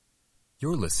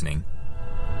You're listening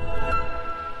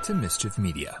to Mischief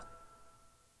Media.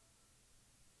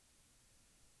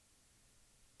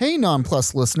 Hey,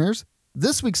 Non-Plus listeners.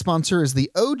 This week's sponsor is the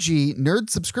OG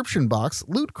Nerd subscription box,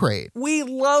 Loot Crate. We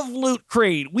love Loot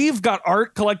Crate. We've got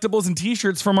art, collectibles, and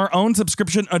t-shirts from our own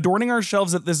subscription adorning our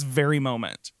shelves at this very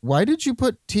moment. Why did you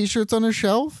put t-shirts on a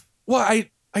shelf? Well,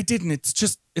 I didn't.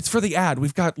 It's for the ad.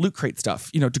 We've got Loot Crate stuff,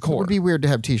 decor. It would be weird to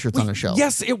have t-shirts on a shelf.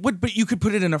 Yes, it would, but you could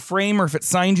put it in a frame, or if it's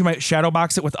signed, you might shadow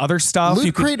box it with other stuff.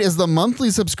 Loot Crate is the monthly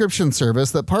subscription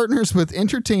service that partners with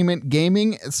entertainment,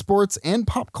 gaming, sports, and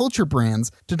pop culture brands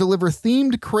to deliver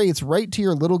themed crates right to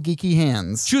your little geeky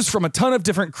hands. Choose from a ton of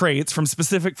different crates from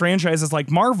specific franchises like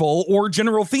Marvel or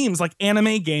general themes like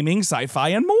anime, gaming, sci-fi,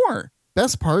 and more.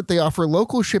 Best part, they offer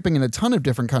local shipping in a ton of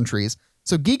different countries,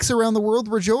 so geeks around the world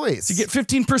rejoice. To get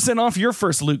 15% off your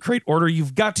first Loot Crate order,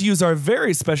 you've got to use our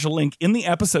very special link in the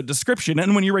episode description.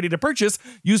 And when you're ready to purchase,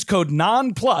 use code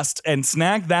NONPLUS and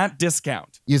snag that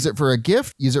discount. Use it for a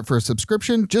gift, use it for a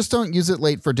subscription, just don't use it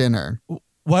late for dinner.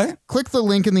 What? Click the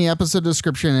link in the episode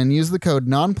description and use the code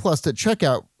NONPLUS at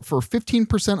checkout for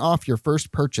 15% off your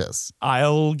first purchase.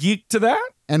 I'll geek to that.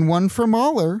 And one for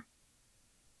Mahler.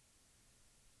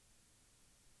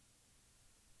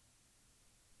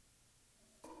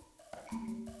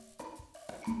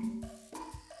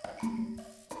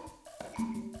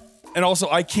 And also,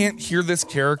 I can't hear this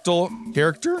character.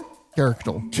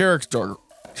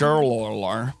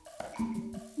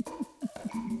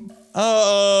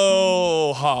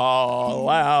 Oh, haul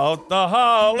out the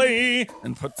holly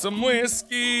and put some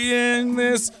whiskey in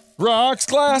this rocks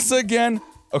glass again.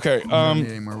 Okay, I don't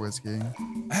need any more whiskey.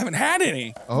 I haven't had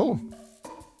any. Oh.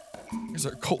 Here's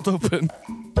our cold open.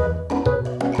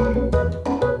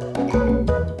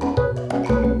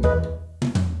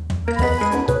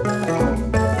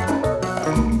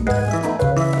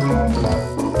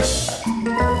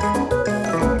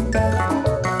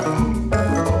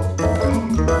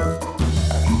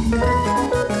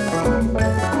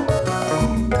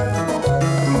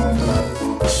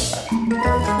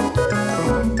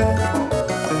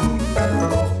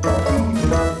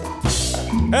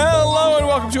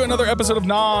 Another episode of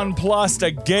Non-Plus,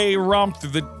 a gay romp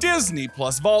through the Disney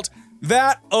Plus vault.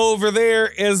 That over there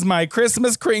is my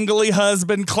Christmas cringly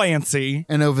husband, Clancy.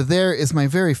 And over there is my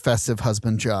very festive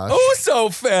husband, Josh. Oh, so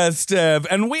festive.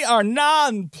 And we are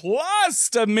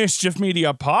Non-Plus, a Mischief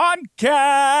Media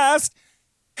podcast.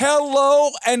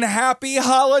 Hello and happy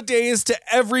holidays to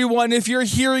everyone. If you're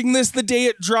hearing this the day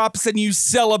it drops and you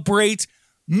celebrate,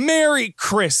 Merry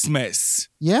Christmas.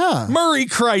 Yeah. Murray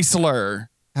Chrysler.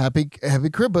 Happy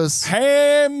Cribbus.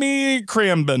 Hammy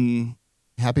Crambin.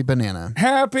 Happy banana.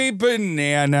 Happy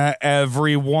banana,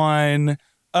 everyone.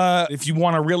 If you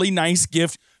want a really nice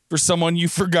gift for someone you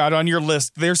forgot on your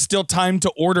list, there's still time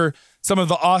to order some of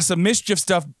the awesome Mischief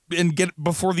stuff and get it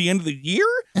before the end of the year.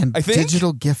 And I think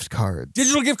digital gift cards.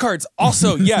 Digital gift cards.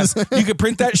 Also, yes, you could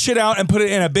print that shit out and put it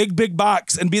in a big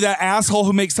box and be that asshole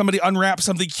who makes somebody unwrap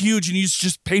something huge and use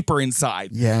just paper inside.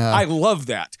 Yeah. I love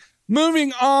that.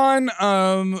 Moving on,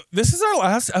 this is our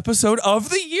last episode of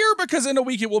the year because in a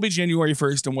week it will be January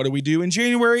 1st. And what do? In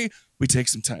January, we take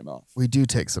some time off. We do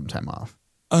take some time off.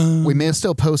 We may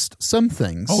still post some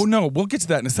things. Oh, no, we'll get to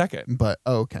that in a second. But,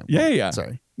 okay. Yeah.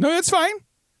 Sorry. No, it's fine.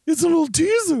 It's a little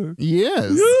teaser.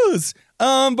 Yes.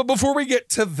 But before we get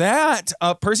to that,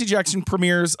 Percy Jackson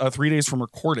premieres 3 days from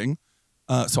recording.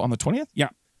 So on the 20th? Yeah.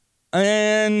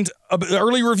 And the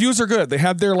early reviews are good. They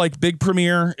had their big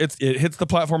premiere. It hits the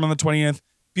platform on the 20th.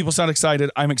 People sound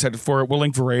excited. I'm excited for it. We'll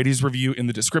link Variety's review in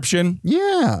the description.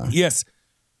 Yeah. Yes.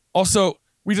 Also,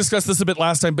 we discussed this a bit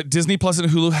last time, but Disney Plus and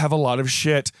Hulu have a lot of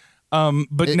shit.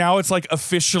 But now it's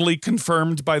officially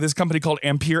confirmed by this company called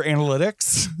Ampere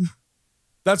Analytics.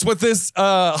 That's what this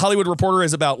Hollywood Reporter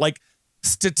is about.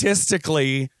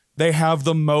 Statistically, they have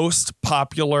the most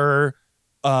popular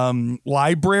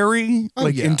library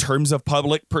in terms of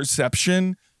public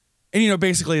perception, and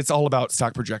basically it's all about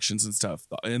stock projections and stuff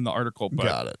in the article. But,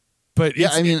 got it. But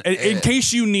yeah, in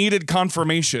case you needed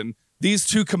confirmation, these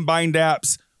two combined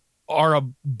apps are a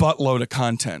buttload of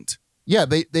content. Yeah,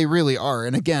 they really are.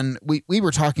 And again, we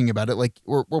were talking about it.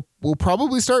 We'll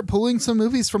probably start pulling some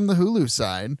movies from the Hulu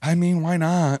side. I mean, why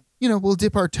not? We'll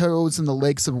dip our toes in the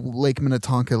lakes of Lake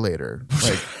Minnetonka later.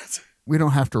 We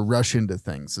don't have to rush into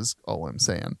things, is all I'm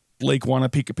saying. Lake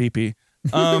Wanapika-Pee-Pee.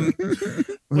 Was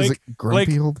it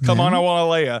Grumpy Old Man? Come on, I want to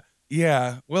lay ya.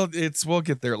 Yeah, well, we'll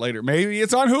get there later. Maybe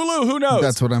it's on Hulu. Who knows?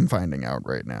 That's what I'm finding out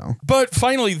right now. But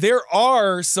finally, there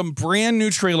are some brand new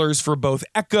trailers for both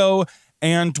Echo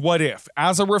and What If.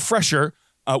 As a refresher,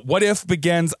 What If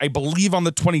begins, I believe, on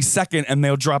the 22nd, and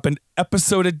they'll drop an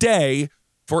episode a day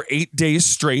for 8 days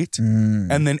straight.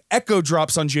 And then Echo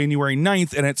drops on January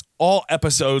 9th, and it's all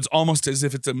episodes almost as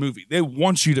if it's a movie. They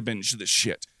want you to binge this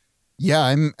shit. Yeah,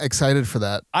 I'm excited for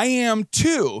that. I am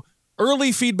too.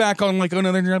 Early feedback on like, oh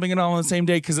no, they're dropping it all on the same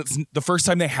day because it's the first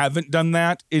time they haven't done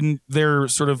that in their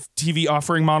sort of TV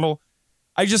offering model.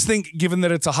 I just think given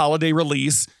that it's a holiday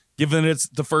release, given it's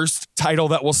the first title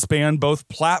that will span both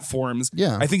platforms,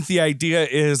 I think the idea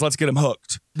is let's get them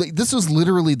hooked. This was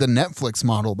literally the Netflix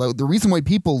model. The reason why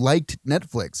people liked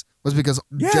Netflix was because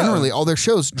generally all their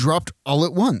shows dropped all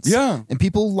at once. Yeah. And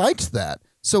people liked that.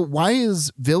 So why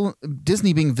is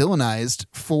Disney being villainized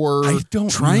for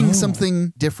trying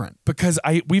something different? Because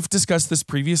we've discussed this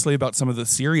previously about some of the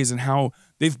series and how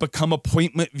they've become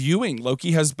appointment viewing.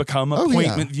 Loki has become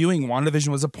appointment viewing. WandaVision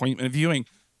was appointment viewing,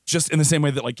 just in the same way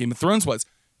that like Game of Thrones was.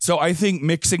 So I think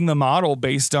mixing the model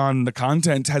based on the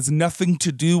content has nothing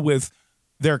to do with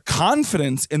their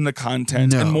confidence in the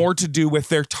content and more to do with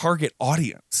their target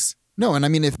audience. No, and I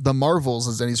mean, if the Marvels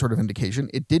is any sort of indication,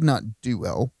 it did not do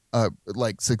well.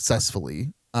 Like successful.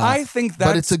 I think that,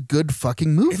 but it's a good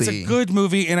fucking movie. It's a good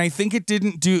movie, and I think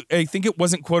it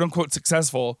wasn't quote unquote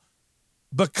successful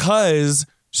because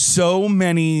so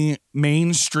many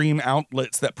mainstream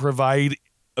outlets that provide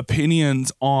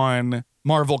opinions on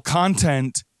Marvel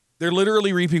content, they're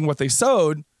literally reaping what they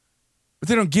sowed, but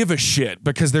they don't give a shit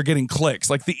because they're getting clicks.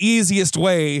 Like the easiest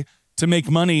way to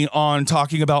make money on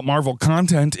talking about Marvel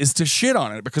content is to shit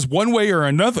on it, because one way or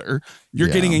another, you're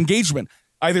getting engagement.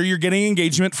 Either you're getting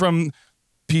engagement from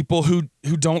people who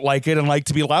don't like it and like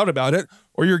to be loud about it,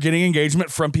 or you're getting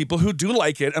engagement from people who do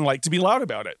like it and like to be loud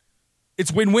about it.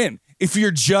 It's win-win. If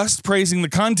you're just praising the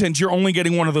content, you're only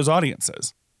getting one of those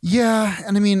audiences. Yeah,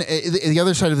 and I mean, the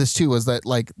other side of this too was that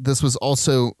like this was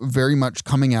also very much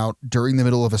coming out during the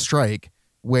middle of a strike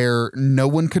where no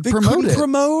one could promote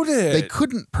it. They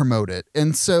couldn't promote it.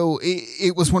 And so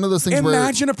it was one of those things where...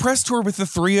 Imagine a press tour with the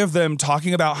three of them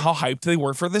talking about how hyped they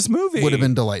were for this movie. Would have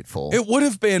been delightful. It would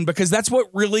have been, because that's what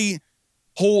really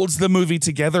holds the movie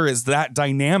together, is that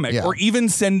dynamic. Or even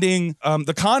sending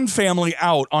the Khan family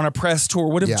out on a press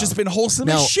tour would have just been wholesome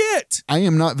as shit. I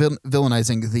am not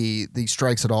villainizing the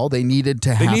strikes at all. They needed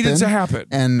to happen.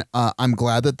 And I'm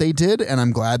glad that they did, and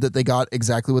I'm glad that they got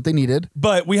exactly what they needed.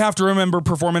 But we have to remember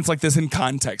performance like this in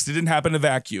context. It didn't happen in a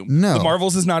vacuum. No. The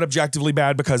Marvels is not objectively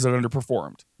bad because it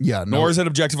underperformed. Yeah. No. Nor is it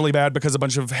objectively bad because a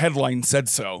bunch of headlines said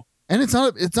so. And it's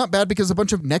not bad because a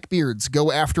bunch of neckbeards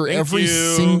go after every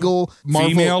single Marvel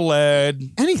female-led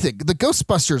anything. The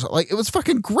Ghostbusters, like, it was a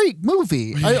fucking great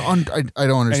movie. I don't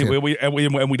understand.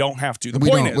 Anyway, we don't have to.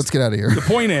 Let's get out of here. The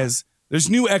point is, there's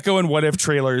new Echo and What If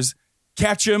trailers.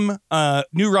 Catch them.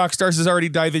 New Rockstars is already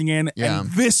diving in, and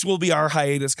this will be our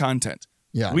hiatus content.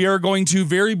 Yeah. We are going to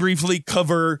very briefly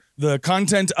cover the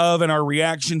content of and our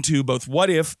reaction to both What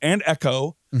If and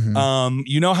Echo. Mm-hmm.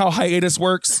 You know how hiatus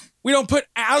works. We don't put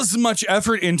as much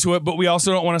effort into it, but we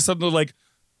also don't want to suddenly like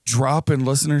drop in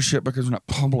listenership because we're not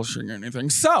publishing anything.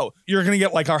 So you're going to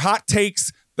get like our hot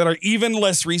takes that are even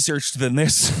less researched than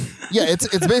this. Yeah, it's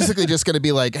basically just going to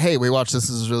be like, hey, we watched this.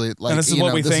 This is really like, and this is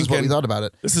what we think. This is what we thought about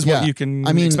it. This is what you can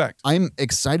expect. I'm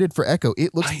excited for Echo.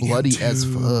 It looks bloody as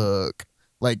fuck.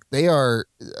 Like they're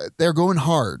going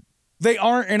hard. They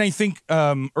are, and I think,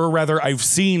 or rather, I've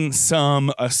seen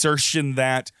some assertion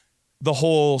that the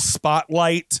whole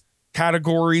spotlight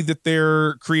category that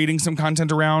they're creating some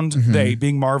content around, they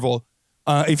being Marvel,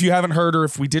 if you haven't heard or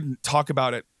if we didn't talk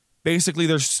about it, basically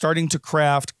they're starting to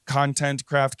craft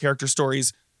character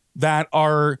stories that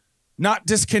are not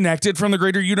disconnected from the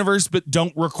greater universe, but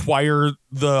don't require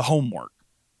the homework.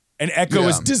 And Echo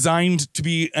is designed to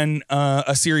be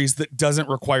a series that doesn't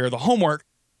require the homework.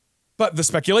 But the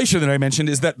speculation that I mentioned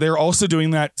is that they're also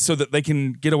doing that so that they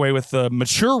can get away with the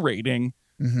mature rating.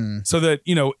 So that,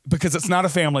 because it's not a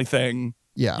family thing,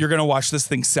 you're going to watch this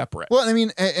thing separate. Well, I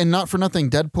mean, and not for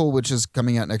nothing, Deadpool, which is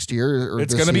coming out next year.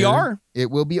 It's going to be R. It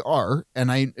will be R.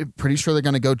 And I'm pretty sure they're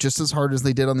going to go just as hard as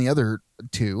they did on the other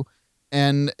two.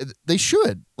 And they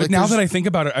should. But now that I think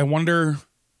about it, I wonder,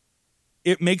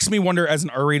 it makes me wonder as an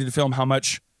R-rated film how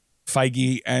much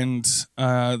Feige and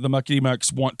the Mucky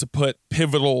Mucks want to put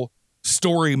pivotal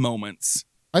story moments.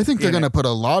 I think they're going to put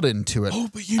a lot into it. Oh,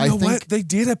 but you know what? They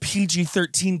did a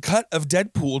PG-13 cut of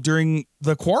Deadpool during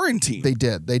the quarantine. They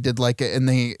did. They did like it, and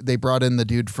they brought in the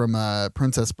dude from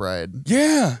Princess Bride.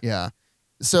 Yeah. Yeah.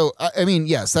 So, I mean,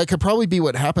 yes, that could probably be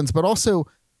what happens, but also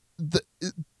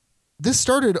this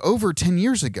started over 10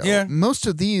 years ago. Yeah. Most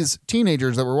of these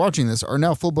teenagers that were watching this are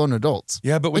now full-blown adults.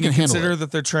 Yeah, but when you consider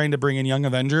that they're trying to bring in Young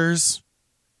Avengers,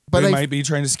 they might be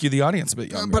trying to skew the audience a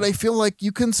bit younger. But I feel like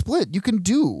you can split. You can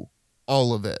do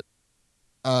all of it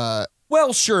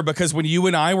Well, sure, because when you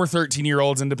and I were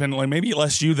 13-year-olds independently, maybe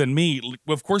less you than me,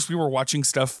 of course we were watching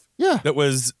stuff that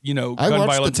was, gun violence and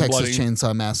bloody. I watched the Texas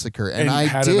Chainsaw Massacre, and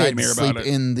I did sleep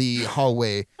in the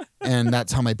hallway, and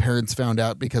that's how my parents found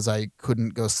out because I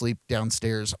couldn't go sleep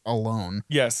downstairs alone.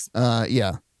 Yes.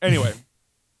 Yeah. Anyway.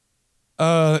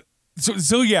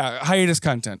 So yeah, hiatus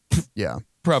content. Yeah.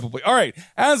 Probably. All right.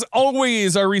 As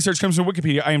always, our research comes from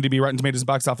Wikipedia, IMDb, Rotten Tomatoes,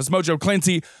 Box Office Mojo.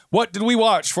 Clancy, what did we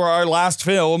watch for our last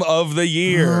film of the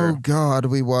year? Oh, God.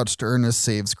 We watched Ernest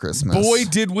Saves Christmas. Boy,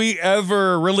 did we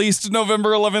ever. Released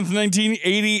November 11th,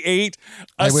 1988.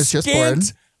 I was just born.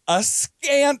 A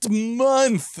scant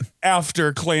month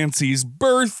after Clancy's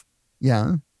birth.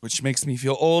 Yeah. Which makes me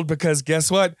feel old because guess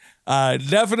what? I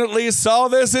definitely saw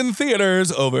this in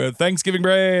theaters over Thanksgiving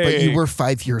break. But you were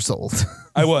 5 years old.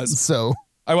 I was. So...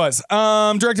 I was.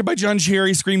 Directed by John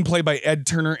Cherry, screenplay by Ed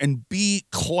Turner and B.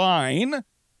 Klein.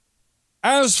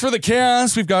 As for the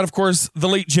cast, we've got, of course, the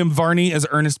late Jim Varney as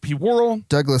Ernest P. Worrell.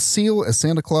 Douglas Seal as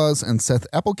Santa Claus and Seth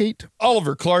Applegate.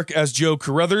 Oliver Clark as Joe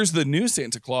Carruthers, the new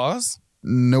Santa Claus.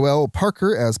 Noelle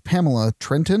Parker as Pamela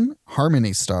Trenton,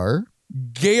 Harmony Star.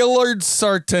 Gaylord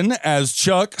Sarton as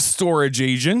Chuck, storage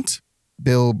agent.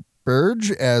 Bill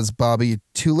Burge as Bobby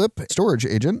Tulip, storage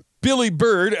agent. Billy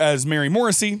Bird as Mary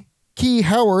Morrissey. Key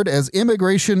Howard as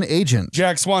immigration agent.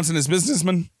 Jack Swanson as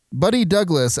businessman. Buddy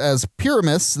Douglas as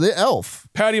Pyramus the elf.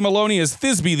 Patty Maloney as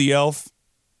Thisbe the elf.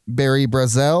 Barry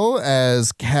Brazel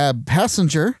as cab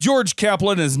passenger. George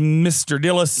Kaplan as Mr.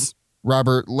 Dillis.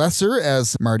 Robert Lesser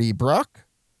as Marty Brock.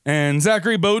 And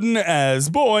Zachary Bowden as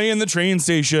Boy in the Train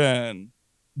Station.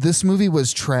 This movie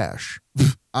was trash.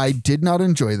 I did not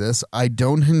enjoy this. I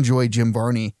don't enjoy Jim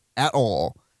Varney at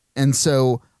all. And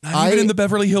so... Not even in the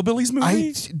Beverly Hillbillies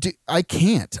movie? I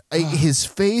can't. His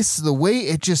face, the way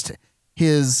it just...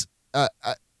 I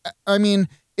mean,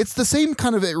 it's the same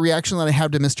kind of reaction that I have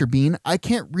to Mr. Bean. I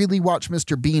can't really watch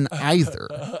Mr. Bean either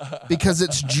because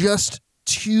it's just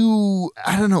too...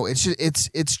 I don't know.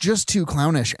 It's just too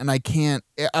clownish, and I can't...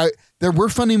 There were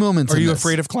funny moments. Are you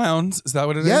afraid of clowns? Is that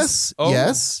what it is?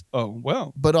 Yes. Oh,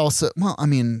 well. But also, well, I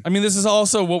mean, this is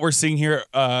also what we're seeing here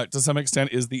to some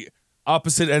extent is the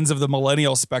opposite ends of the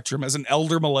millennial spectrum. As an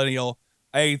elder millennial,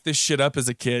 I ate this shit up as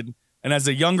a kid. And as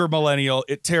a younger millennial,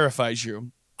 it terrifies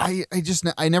you. I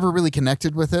never really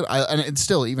connected with it. And it's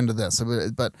still even to this,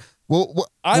 but we'll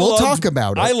talk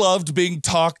about it. I loved being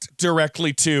talked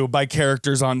directly to by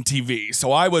characters on TV.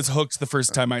 So I was hooked the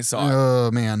first time I saw it. Oh,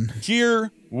 man.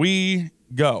 Here we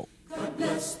go. God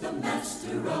bless the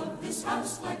master of this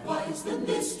house, likewise the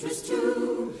mistress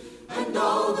too, and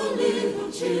all the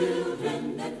little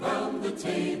children that round the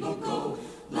table go.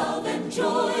 Love and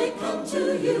joy come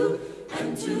to you,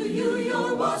 and to you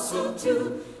your wassail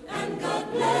too. And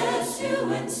God bless you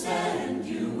and send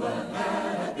you a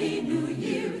happy new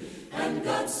year. And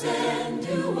God send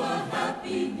you a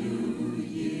happy new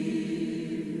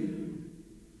year.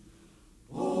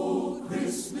 Oh,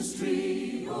 Christmas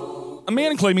tree, oh. A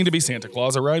man claiming to be Santa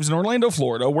Claus arrives in Orlando,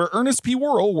 Florida, where Ernest P.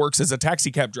 Worrell works as a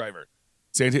taxi cab driver.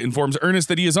 Santa informs Ernest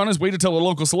that he is on his way to tell a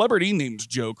local celebrity named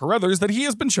Joe Carruthers that he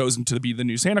has been chosen to be the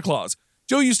new Santa Claus.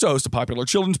 Joe used to host a popular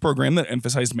children's program that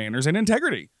emphasized manners and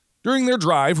integrity. During their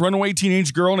drive, runaway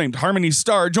teenage girl named Harmony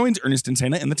Starr joins Ernest and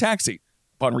Santa in the taxi.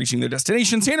 Upon reaching their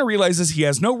destination, Santa realizes he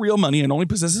has no real money and only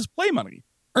possesses play money.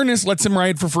 Ernest lets him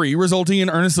ride for free, resulting in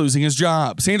Ernest losing his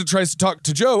job. Santa tries to talk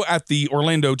to Joe at the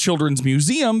Orlando Children's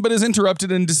Museum, but is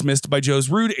interrupted and dismissed by Joe's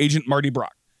rude agent Marty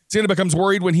Brock. Santa becomes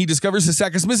worried when he discovers his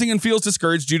sack is missing and feels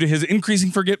discouraged due to his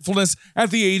increasing forgetfulness at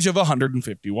the age of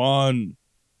 151.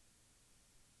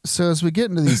 So as we get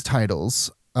into these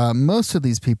titles, most of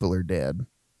these people are dead.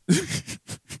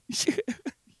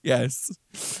 Yes.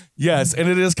 And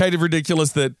it is kind of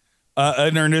ridiculous that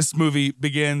an Ernest movie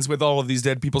begins with all of these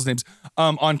dead people's names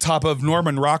on top of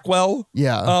Norman Rockwell.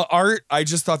 Yeah. Art. I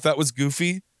just thought that was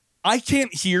goofy. I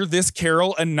can't hear this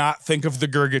carol and not think of the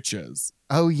Gurgiches.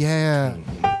 Oh, yeah.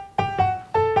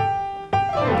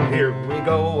 Here we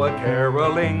go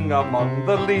a-caroling among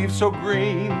the leaves so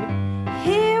green.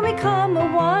 Here we come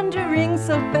a-wandering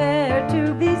so fair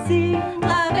to be seen.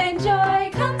 Love and joy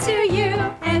come to you,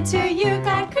 and to you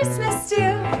God Christmas too.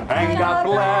 And God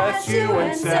bless you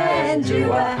and send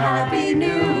you a happy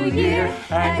new year.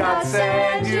 And God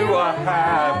send you a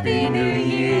happy new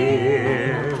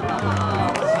year.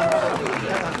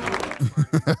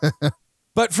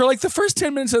 But for like the first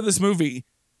 10 minutes of this movie,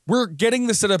 we're getting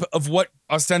the setup of what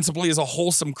ostensibly is a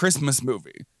wholesome Christmas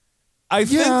movie. I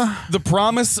think the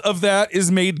promise of that is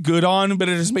made good on, but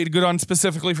it is made good on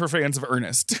specifically for fans of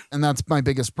Ernest. And that's my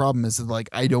biggest problem is that, like,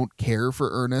 I don't care for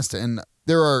Ernest. And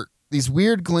there are these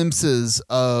weird glimpses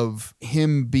of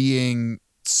him being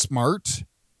smart,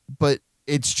 but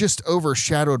it's just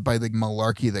overshadowed by the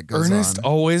malarkey that goes Ernest on.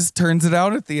 always turns it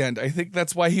out at the end. I think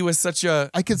that's why he was such a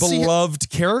beloved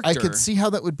character. I could see how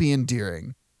that would be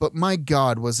endearing, but my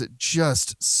God, was it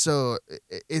just so...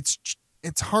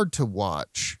 It's hard to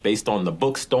watch. Based on the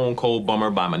book Stone Cold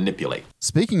Bummer by Manipulate.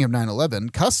 Speaking of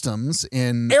 9/11, customs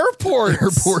in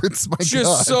airports, my just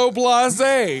God. so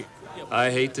blasé. I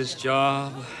hate this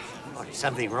job. What,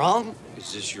 something wrong?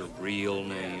 Is this your real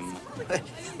name?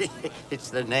 It's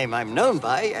the name I'm known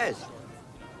by, yes.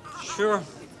 Sure.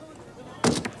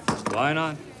 Why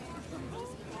not?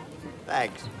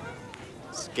 Thanks,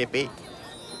 Skippy.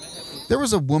 There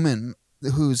was a woman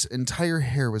whose entire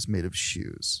hair was made of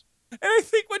shoes. And I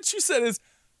think what she said is,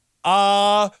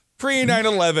 pre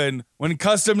 9/11, when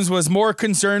customs was more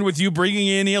concerned with you bringing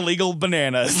in illegal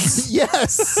bananas.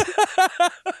 Yes.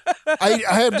 I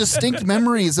have distinct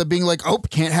memories of being like, oh,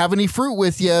 can't have any fruit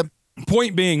with you.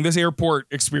 Point being, this airport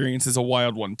experience is a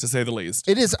wild one, to say the least.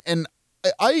 It is. And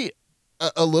I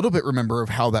a little bit remember of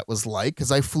how that was like,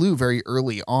 because I flew very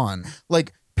early on.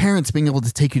 Like, parents being able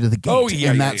to take you to the gate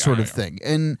and that sort of thing.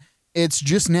 And it's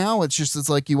just now, it's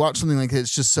like you watch something like that,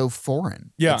 it's just so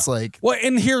foreign. Yeah. It's like... Well,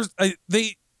 and here's...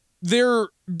 their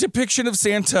depiction of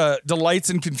Santa delights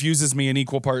and confuses me in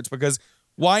equal parts, because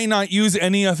why not use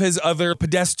any of his other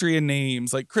pedestrian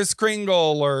names, like Kris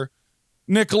Kringle or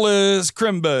Nicholas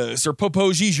Crimbus or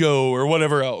Popo Gijo or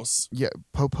whatever else? Yeah,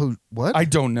 Popo... What? I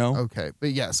don't know. Okay,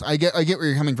 but yes, I get where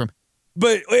you're coming from.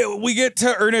 But we get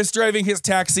to Ernest driving his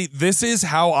taxi. This is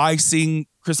how I sing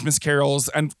Christmas carols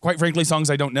and, quite frankly, songs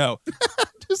I don't know.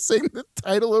 Just sing the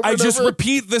title over I and just over.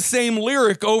 repeat the same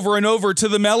lyric over and over to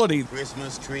the melody.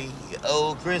 Christmas tree,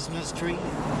 oh Christmas tree,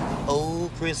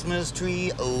 oh Christmas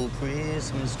tree, oh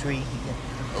Christmas tree,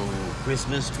 oh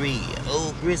Christmas tree,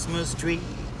 oh Christmas tree,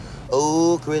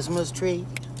 oh Christmas tree,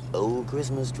 oh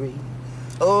Christmas tree.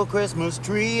 Oh, Christmas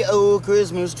tree, oh,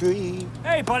 Christmas tree.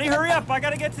 Hey, buddy, hurry up. I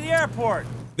got to get to the airport.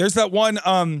 There's that one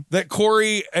that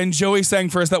Corey and Joey sang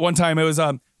for us that one time. It was,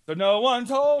 so no one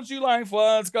told you life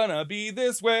was gonna be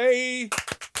this way.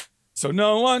 So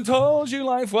no one told you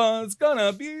life was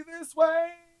gonna be this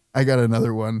way. I got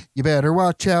another one. You better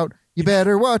watch out. You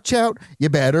better watch out. You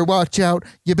better watch out.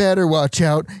 You better watch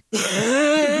out.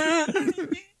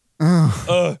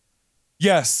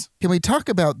 Yes. Can we talk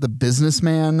about the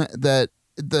businessman that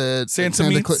the Santa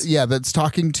meets? that's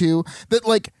talking to, that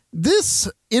like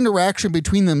this interaction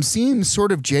between them seems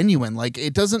sort of genuine. Like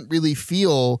it doesn't really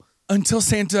feel, until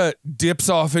Santa dips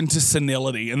off into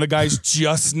senility and the guy's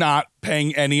just not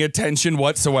paying any attention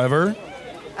whatsoever.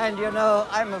 And you know,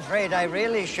 I'm afraid I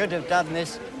really should have done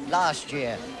this last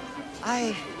year.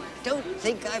 I don't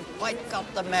think I've quite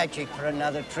got the magic for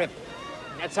another trip.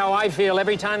 That's how I feel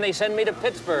every time they send me to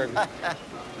Pittsburgh.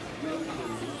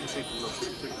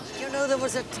 You know, there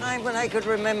was a time when I could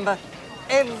remember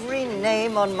every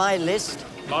name on my list.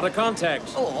 A lot of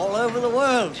contacts. Oh, all over the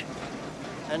world.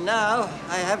 And now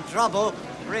I have trouble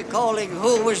recalling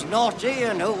who was naughty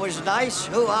and who was nice,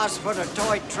 who asked for a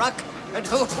toy truck, and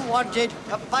who wanted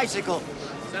a bicycle.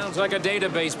 Sounds like a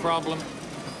database problem.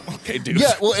 Okay, dude.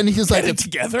 yeah. Well, and he's like, it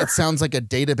together. It sounds like a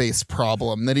database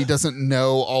problem that he doesn't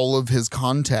know all of his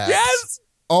contacts. Yes.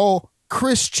 All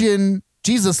Christian,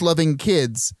 Jesus-loving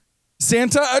kids.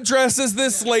 Santa addresses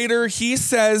this later. He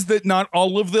says that not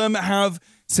all of them have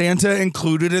Santa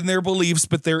included in their beliefs,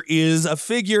 but there is a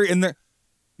figure in there.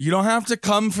 You don't have to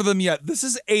come for them yet. This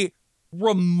is a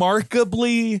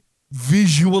remarkably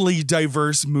visually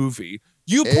diverse movie.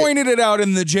 You pointed it out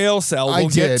in the jail cell. We'll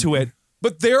get to it.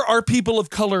 But there are people of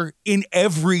color in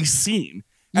every scene.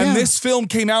 And this film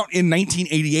came out in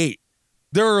 1988.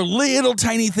 There are little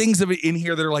tiny things of it in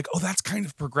here that are like, oh, that's kind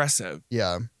of progressive.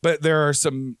 Yeah. But there are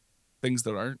some things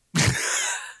that aren't.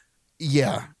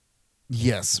 Yeah.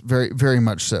 Yes, very, very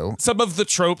much so. Some of the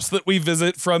tropes that we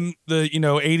visit from the,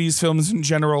 80s films in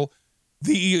general,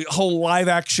 the whole live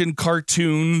action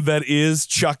cartoon that is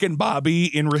Chuck and Bobby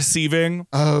in Receiving.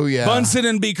 Oh, yeah. Bunsen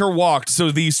and Beaker walked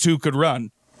so these two could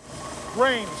run.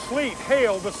 Rain, sleet,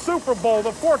 hail, the Super Bowl,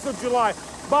 the 4th of July.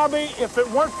 Bobby, if it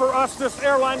weren't for us, this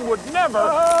airline would never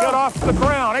get off the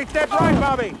ground. Ain't that right,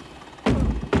 Bobby?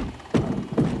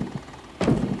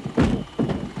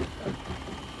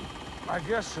 I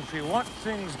guess if you want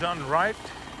things done right,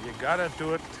 you gotta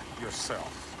do it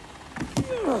yourself.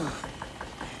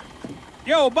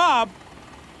 Yo, Bob,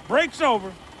 break's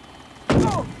over.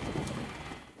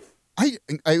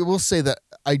 I will say that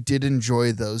I did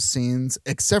enjoy those scenes,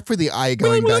 except for the eye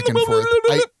going back and forth.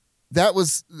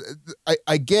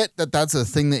 I get that that's a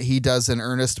thing that he does in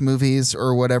Ernest movies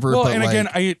or whatever. Well, but and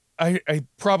again, I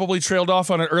probably trailed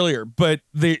off on it earlier, but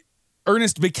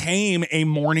Ernest became a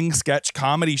morning sketch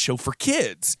comedy show for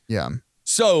kids. Yeah.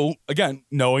 So, again,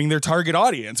 knowing their target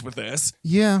audience with this,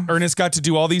 Ernest got to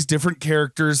do all these different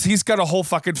characters. He's got a whole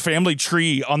fucking family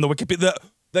tree on the Wikipedia.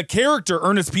 The character,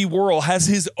 Ernest P. Worrell, has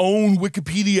his own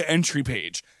Wikipedia entry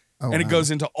page. And it goes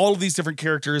into all of these different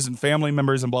characters and family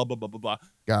members and blah, blah, blah, blah, blah.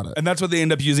 Got it. And that's what they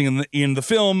end up using in the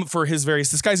film for his various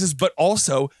disguises, but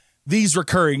also these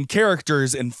recurring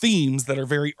characters and themes that are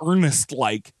very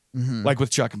Ernest-like, like with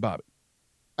Chuck and Bobby.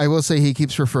 I will say he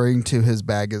keeps referring to his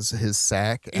bag as his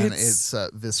sack, and it's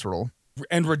visceral.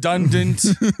 And redundant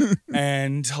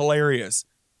and hilarious.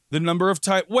 The number of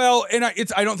times,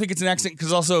 I don't think it's an accident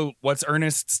because also, what's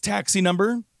Ernest's taxi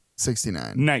number?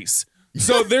 69. Nice.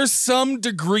 So there's some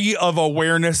degree of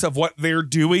awareness of what they're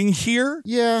doing here.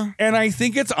 Yeah. And I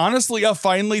think it's honestly a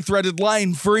finely threaded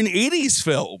line for an 80s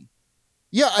film.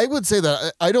 Yeah, I would say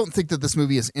that. I don't think that this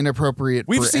movie is inappropriate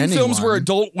We've for seen anyone. films where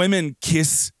adult women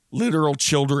kiss literal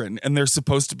children and they're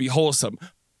supposed to be wholesome.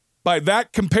 By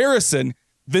that comparison,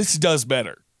 this does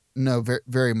better. No, very,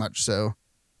 very much so.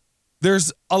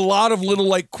 There's a lot of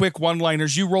little quick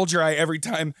one-liners. You rolled your eye every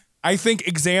time. I think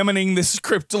examining this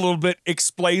script a little bit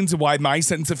explains why my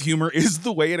sense of humor is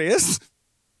the way it is.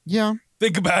 Yeah.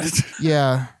 Think about it.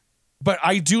 Yeah. But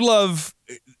I do love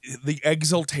the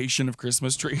exaltation of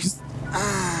Christmas trees.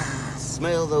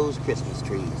 Smell those Christmas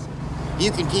trees.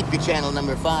 You can keep your channel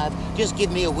number 5. Just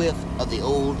give me a whiff of the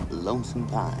old lonesome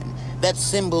pine. That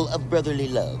symbol of brotherly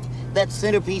love. That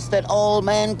centerpiece that all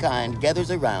mankind gathers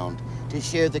around to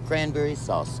share the cranberry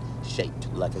sauce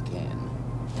shaped like a can.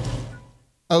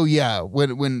 Oh, yeah.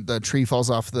 When the tree falls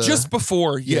off the... Just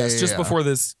before, before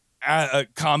this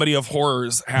comedy of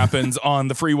horrors happens on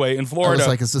the freeway in Florida. I was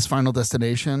like, is this Final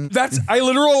Destination? I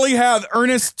literally have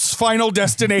Ernest's Final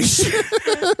Destination.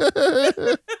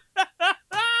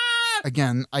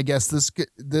 Again, I guess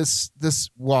this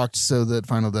walked so that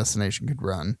Final Destination could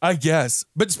run. I guess.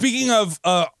 But speaking of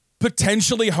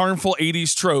potentially harmful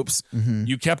 80s tropes,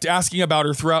 you kept asking about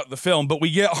her throughout the film, but we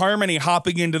get Harmony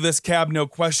hopping into this cab, no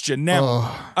question.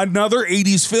 Now, another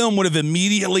 80s film would have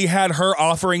immediately had her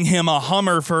offering him a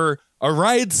Hummer for a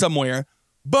ride somewhere,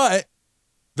 but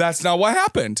that's not what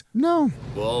happened. No.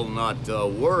 Well, not to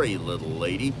worry, little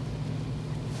lady.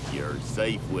 You're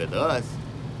safe with us.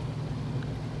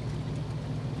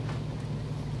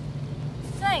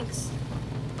 Thanks.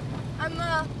 I'm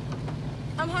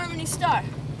Harmony Star.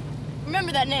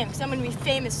 Remember that name, because I'm going to be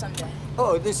famous someday.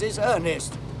 Oh, this is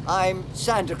Ernest. I'm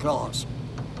Santa Claus.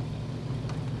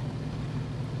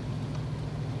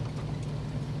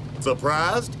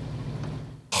 Surprised?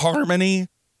 Harmony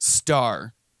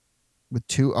Star. With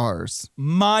 2 R's.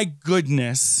 My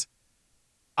goodness.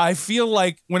 I feel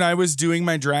like when I was doing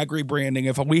my drag rebranding,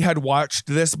 if we had watched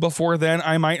this before then,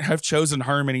 I might have chosen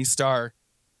Harmony Star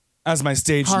as my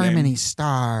stage name. Harmony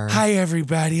Star. Hi,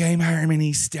 everybody. I'm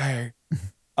Harmony Star.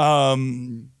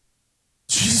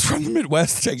 She's from the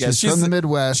Midwest, I guess. She's from the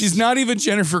Midwest. She's not even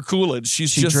Jennifer Coolidge. She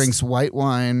drinks white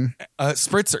wine.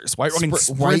 Spritzers. White wine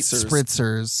spritzers. White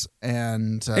spritzers.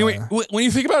 And anyway, when you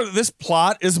think about it, this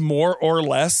plot is more or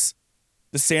less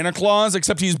the Santa Claus,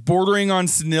 except he's bordering on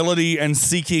senility and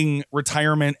seeking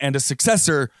retirement and a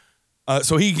successor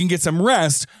so he can get some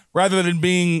rest rather than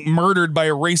being murdered by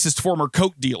a racist former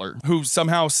coke dealer who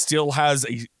somehow still has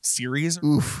a series.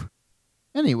 Oof.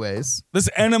 Anyways. This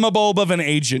enema bulb of an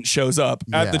agent shows up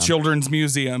at the Children's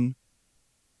Museum,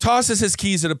 tosses his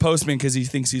keys at a postman because he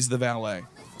thinks he's the valet.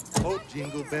 Oh,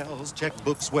 jingle bells,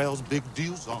 checkbook swells, big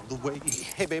deals on the way.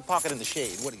 Hey, babe, pocket in the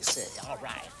shade. What do you say? All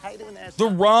right. How you doing there? The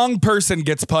wrong person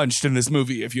gets punched in this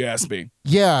movie, if you ask me.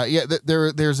 Yeah.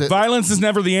 There's a... Violence is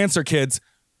never the answer, kids,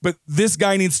 but this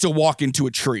guy needs to walk into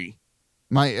a tree.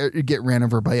 Might get ran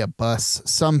over by a bus,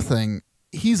 something.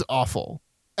 He's awful.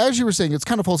 As you were saying, it's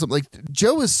kind of wholesome. Like,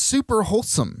 Joe is super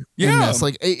wholesome in this.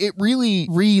 Like, it really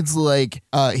reads like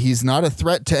he's not a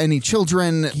threat to any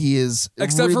children. He is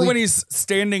except for when he's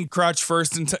standing crotch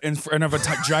first in front of a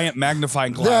giant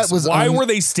magnifying glass. Why were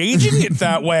they staging it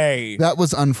that way? That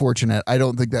was unfortunate. I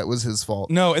don't think that was his fault.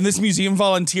 No, and this museum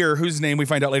volunteer, whose name we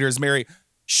find out later is Mary,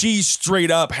 she straight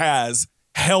up has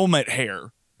helmet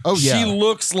hair. Oh, yeah. She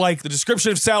looks like the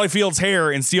description of Sally Field's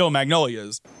hair in Steel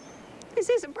Magnolias. This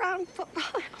is a brown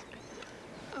football.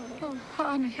 Oh,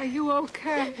 honey, are you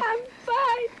okay? I'm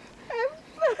fine.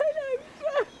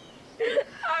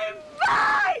 I'm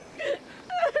fine.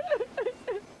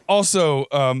 Also,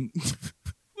 when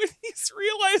he's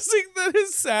realizing that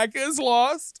his sack is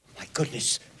lost. My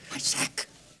goodness, my sack.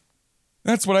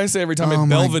 That's what I say every time at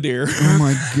Belvedere. Oh,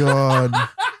 my God.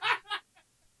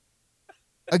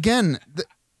 Again,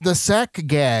 the sack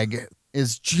gag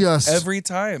is just... Every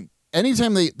time.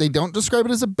 anytime they don't describe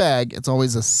it as a bag, it's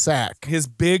always a sack. His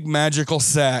big magical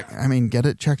sack. I mean, get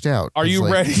it checked out. Are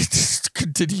you ready to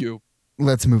continue?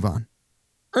 Let's move on.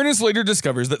 Ernest later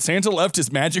discovers that Santa left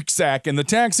his magic sack in the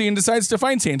taxi and decides to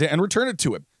find Santa and return it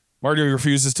to him. Marty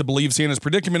refuses to believe Santa's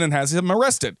predicament and has him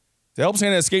arrested. To help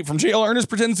Santa escape from jail, Ernest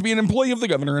pretends to be an employee of the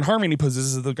governor, and Harmony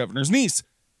poses as the governor's niece.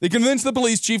 They convince the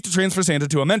police chief to transfer Santa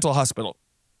to a mental hospital.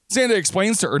 Santa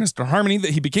explains to Ernest and Harmony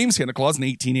that he became Santa Claus in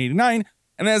 1889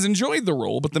 and has enjoyed the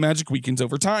role, but the magic weakens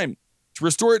over time. To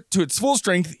restore it to its full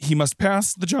strength, he must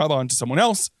pass the job on to someone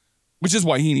else, which is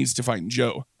why he needs to find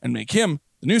Joe and make him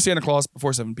the new Santa Claus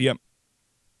before 7 p.m.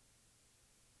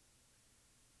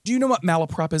 Do you know what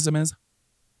malapropism is?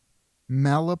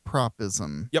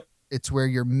 Malapropism. Yep. It's where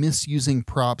you're misusing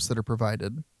props that are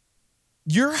provided.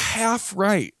 You're half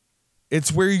right.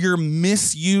 It's where you're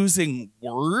misusing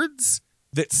words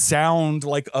that sound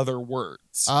like other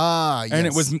words. Ah, yes. And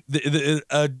it was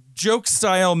a joke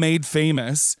style made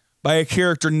famous by a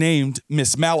character named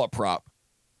Miss Malaprop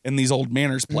in these old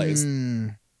manners plays.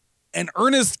 And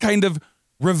Ernest kind of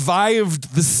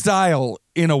revived the style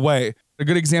in a way. A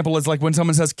good example is like when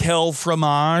someone says quel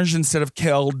fromage instead of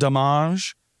quel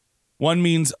dommage. One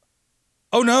means,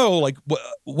 oh no, like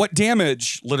what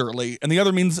damage, literally. And the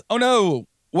other means, oh no,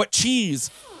 what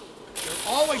cheese. You're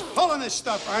always pulling this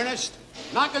stuff, Ernest.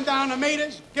 Knocking down the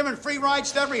meters, giving free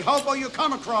rides to every hobo you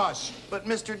come across. But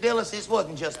Mr. Dillis, this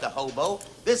wasn't just a hobo.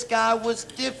 This guy was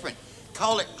different.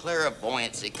 Call it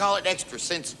clairvoyancy. Call it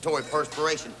extrasensitory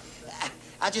perspiration.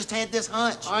 I just had this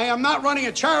hunch. I am not running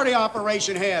a charity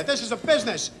operation here. This is a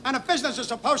business, and a business is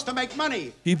supposed to make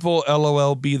money. People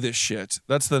LOL be this shit.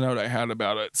 That's the note I had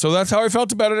about it. So that's how I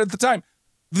felt about it at the time.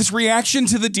 This reaction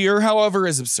to the deer, however,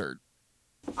 is absurd.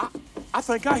 I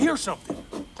think I hear something.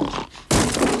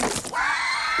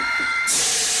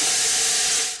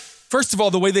 First of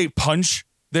all, the way they punch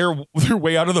their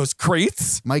way out of those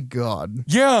crates. My God.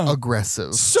 Yeah.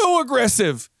 Aggressive. So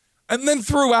aggressive. And then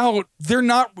throughout,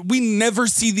 we never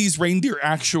see these reindeer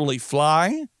actually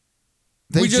fly.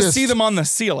 We just see them on the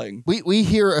ceiling. We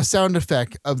hear a sound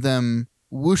effect of them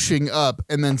whooshing up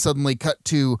and then suddenly cut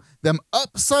to them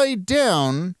upside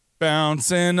down.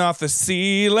 Bouncing off the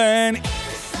ceiling.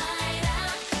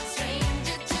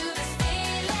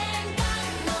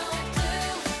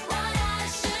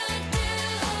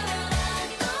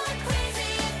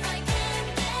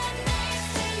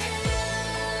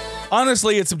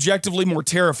 Honestly, it's objectively more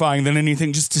terrifying than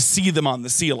anything just to see them on the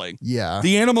ceiling. Yeah.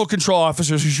 The animal control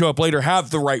officers who show up later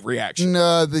have the right reaction.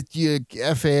 No, the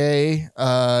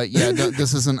FAA,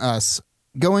 this isn't us.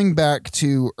 Going back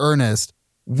to Ernest,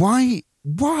 why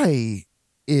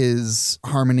is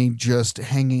Harmony just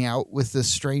hanging out with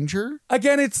this stranger?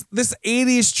 Again, it's this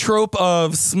 80s trope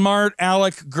of smart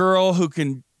aleck girl who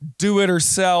can do it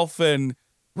herself and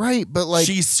right, but like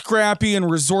she's scrappy and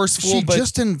resourceful. She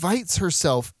just invites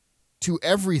herself to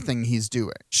everything he's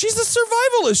doing. She's a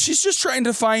survivalist. She's just trying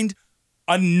to find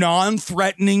a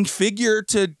non-threatening figure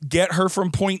to get her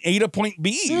from point A to point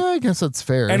B. Yeah, I guess that's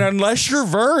fair. And unless you're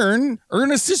Vern,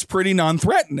 Ernest is pretty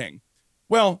non-threatening.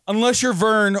 Well, unless you're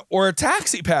Vern or a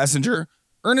taxi passenger,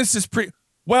 Ernest is pretty...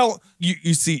 Well, you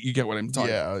get what I'm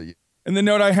talking about. And the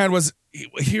note I had was,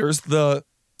 here's the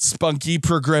spunky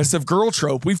progressive girl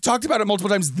trope. We've talked about it multiple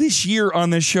times this year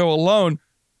on this show alone,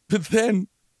 but then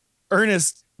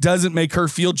Ernest doesn't make her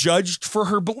feel judged for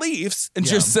her beliefs and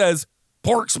just says,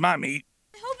 pork's my meat.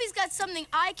 I hope he's got something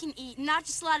I can eat, not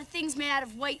just a lot of things made out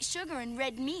of white sugar and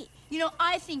red meat. You know,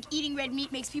 I think eating red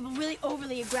meat makes people really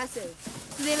overly aggressive.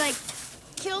 So they, like,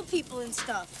 kill people and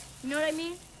stuff. You know what I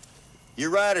mean?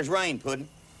 You're right as rain, Puddin'.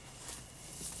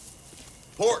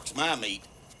 Pork's my meat.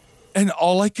 And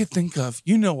all I could think of,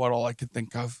 you know what all I could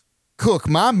think of? Cook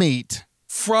my meat.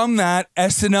 From that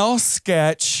SNL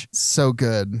sketch. So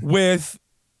good. With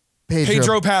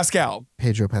Pedro Pascal.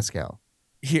 Pedro Pascal.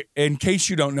 Here, in case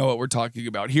you don't know what we're talking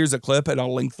about, here's a clip, and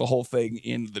I'll link the whole thing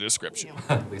in the description.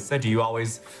 Lisa, do you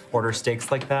always order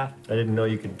steaks like that? I didn't know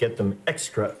you could get them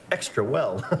extra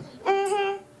well.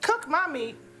 Cook my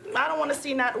meat. I don't want to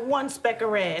see not one speck of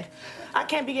red. I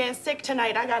can't be getting sick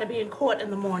tonight. I got to be in court in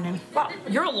the morning. Wow,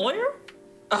 you're a lawyer?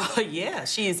 Yeah,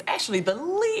 she is actually the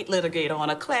lead litigator on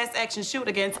a class action suit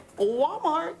against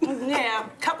Walmart. Yeah,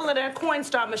 a couple of their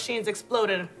Coinstar machines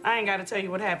exploded. I ain't got to tell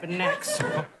you what happened next.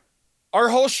 Our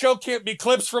whole show can't be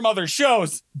clips from other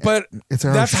shows, but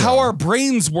that's how our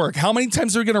brains work. How many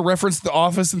times are we going to reference The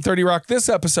Office and 30 Rock this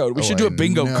episode? We should do a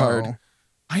bingo card.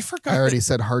 I forgot. I already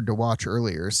said hard to watch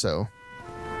earlier, so.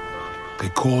 They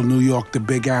call New York the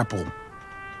Big Apple.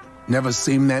 Never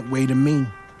seemed that way to me.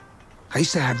 I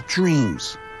used to have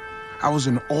dreams. I was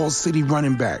an all-city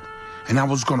running back, and I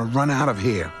was going to run out of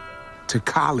here. to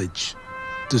college,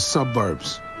 to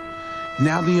suburbs.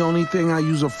 Now the only thing I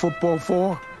use a football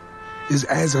for is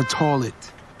as a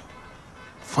toilet.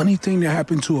 Funny thing that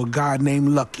happened to a guy named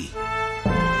Lucky.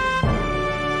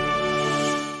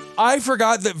 I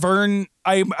forgot that Vern,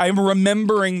 I'm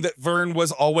remembering that Vern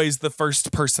was always the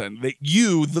first person, that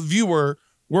you, the viewer,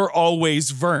 were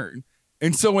always Vern.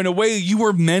 And so in a way, you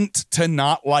were meant to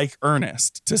not like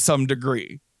Ernest to some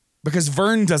degree because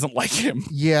Vern doesn't like him.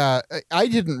 Yeah, I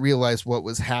didn't realize what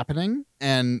was happening.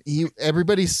 And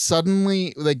everybody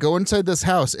suddenly, they go inside this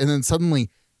house and then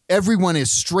suddenly everyone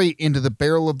is straight into the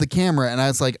barrel of the camera. And I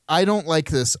was like, I don't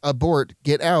like this. Abort,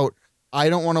 get out. I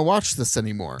don't want to watch this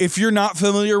anymore. If you're not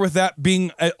familiar with that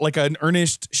being like an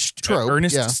Ernest trope,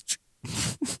 Ernesticism.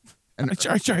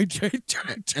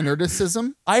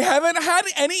 I haven't had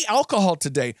any alcohol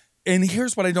today. And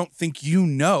here's what I don't think you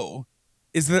know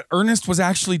is that Ernest was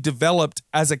actually developed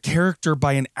as a character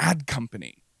by an ad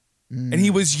company. And he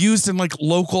was used in like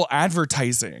local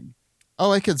advertising.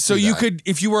 Oh, I could see So you that. could,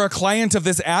 if you were a client of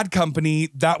this ad company,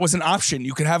 that was an option.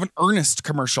 You could have an Ernest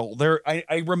commercial.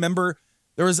 I remember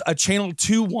there was a Channel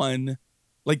 2 one,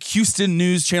 like Houston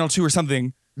News Channel 2 or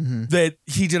something, that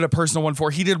he did a personal one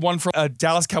for. He did one for a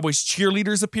Dallas Cowboys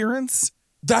cheerleaders appearance.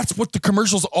 That's what the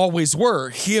commercials always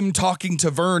were. Him talking to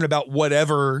Vern about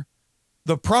whatever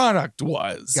the product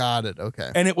was. Got it.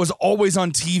 Okay. And it was always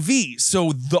on TV.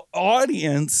 So the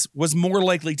audience was more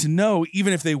likely to know,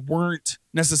 even if they weren't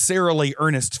necessarily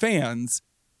Ernest fans,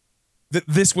 that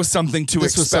this was something to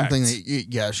expect. This was something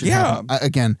that, should happen.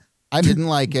 Again, I didn't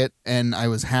like it, and I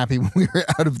was happy when we were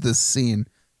out of this scene.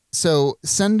 So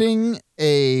they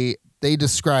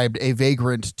described a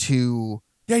vagrant to...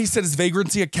 Yeah, he said, is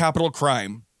vagrancy a capital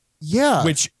crime? Yeah.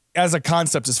 Which, as a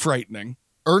concept, is frightening.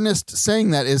 Ernest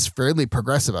saying that is fairly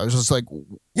progressive. I was just like,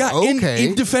 yeah, okay.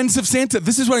 In defense of Santa,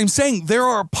 this is what I'm saying. There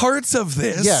are parts of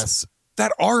this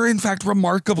that are, in fact,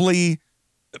 remarkably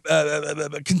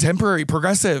contemporary,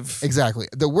 progressive. Exactly.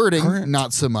 The wording,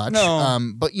 not so much. No.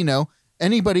 But,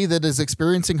 anybody that is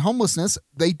experiencing homelessness,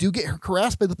 they do get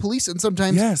harassed by the police and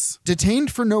sometimes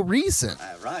detained for no reason.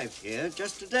 I arrived here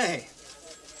just today.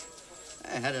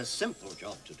 I had a simple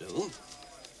job to do.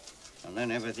 And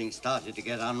then everything started to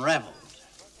get unraveled.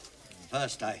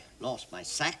 First, I lost my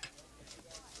sack.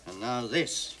 And now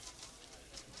this.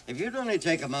 If you'd only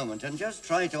take a moment and just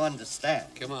try to understand.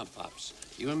 Come on, Pops.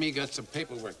 You and me got some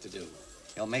paperwork to do.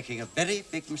 You're making a very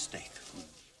big mistake.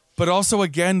 But also,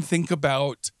 again, think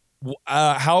about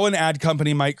how an ad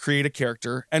company might create a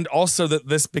character, and also that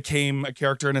this became a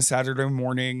character in a Saturday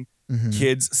morning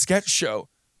kids sketch show.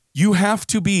 You have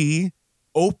to be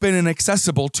open and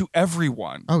accessible to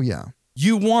everyone. Oh, yeah.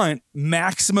 You want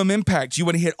maximum impact. You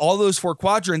want to hit all those 4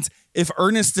 quadrants. If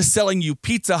Ernest is selling you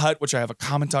Pizza Hut, which I have a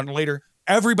comment on later,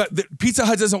 Pizza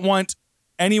Hut doesn't want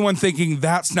anyone thinking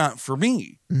that's not for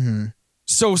me.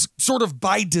 So sort of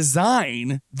by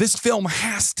design, this film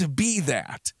has to be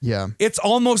that. Yeah. It's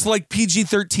almost like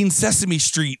PG-13 Sesame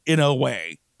Street in a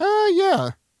way.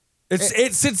 Yeah.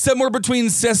 It sits somewhere between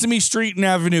Sesame Street and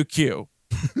Avenue Q.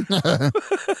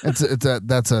 That's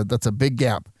a big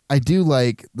gap. I do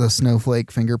like the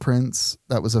snowflake fingerprints.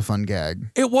 That was a fun gag.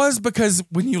 It was, because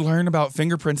when you learn about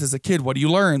fingerprints as a kid, what do you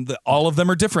learn? That all of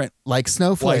them are different. Like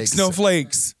snowflakes.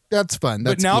 That's fun.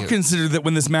 That's but now cute. Consider that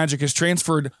when this magic is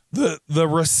transferred, the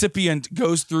recipient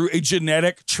goes through a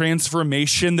genetic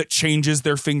transformation that changes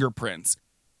their fingerprints.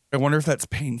 I wonder if that's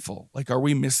painful. Like, are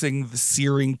we missing the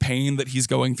searing pain that he's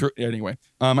going through? Anyway,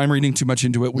 I'm reading too much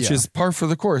into it, which is par for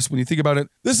the course when you think about it.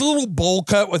 This little bowl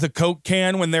cut with a Coke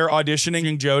can when they're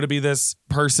auditioning Joe to be this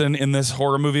person in this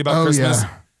horror movie about Christmas. Yeah.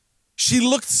 She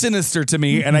looked sinister to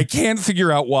me, and I can't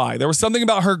figure out why. There was something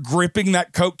about her gripping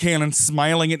that Coke can and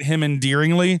smiling at him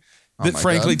endearingly that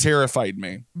frankly terrified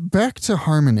me. Back to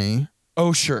Harmony.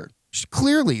 Oh, sure.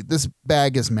 Clearly, this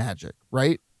bag is magic,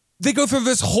 right? They go through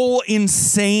this whole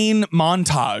insane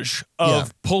montage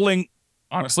of pulling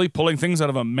things out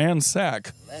of a man's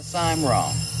sack. Unless I'm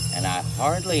wrong, and I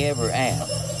hardly ever am,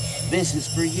 this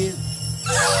is for you.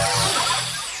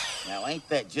 Now, ain't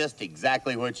that just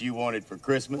exactly what you wanted for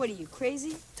Christmas? What are you,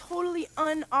 crazy? Totally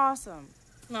unawesome.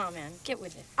 No, man, get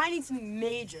with it. I need something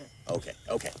major. Okay.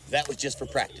 That was just for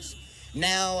practice.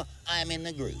 Now I'm in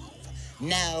the groove.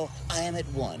 Now I am at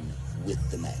one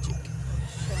with the magic.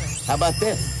 How about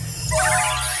this?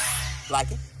 Like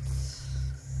it?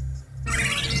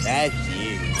 That's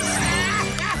you.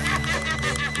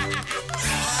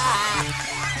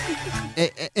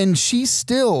 And she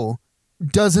still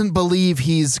doesn't believe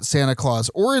he's Santa Claus,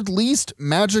 or at least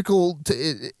magical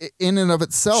in and of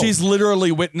itself. She's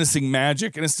literally witnessing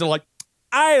magic, and it's still like,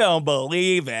 I don't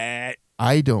believe it.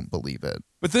 I don't believe it.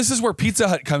 But this is where Pizza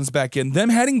Hut comes back in. Them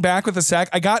heading back with a sack.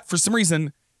 I got, for some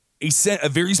reason, a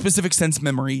very specific sense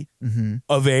memory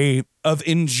of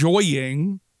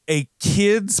enjoying a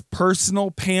kid's personal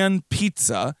pan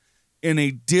pizza in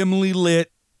a dimly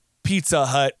lit Pizza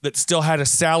Hut that still had a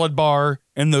salad bar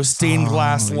and those stained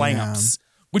glass lamps,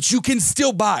 which you can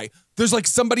still buy. There's like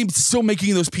somebody still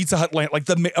making those Pizza Hut lamps, like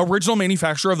the original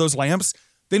manufacturer of those lamps.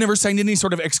 They never signed any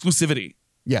sort of exclusivity.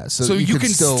 Yeah, so you can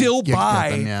still buy.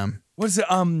 Them, yeah. What is it?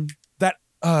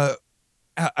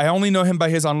 I only know him by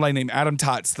his online name, Adam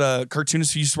Tots, the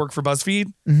cartoonist who used to work for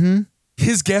BuzzFeed. Mm-hmm.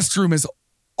 His guest room is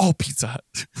all Pizza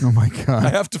Hut. Oh my God. I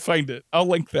have to find it. I'll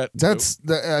link that.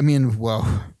 Whoa.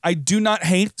 I do not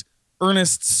hate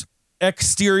Ernest's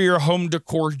exterior home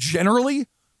decor generally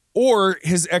or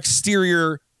his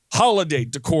exterior holiday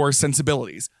decor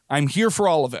sensibilities. I'm here for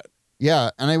all of it.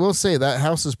 Yeah, and I will say that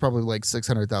house is probably like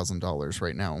 $600,000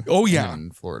 right now. Oh yeah,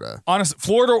 in Florida. Honestly,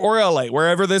 Florida or LA,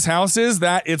 wherever this house is,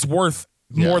 that it's worth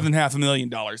more than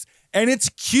 $500,000, and it's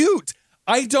cute.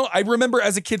 I remember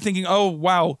as a kid thinking, oh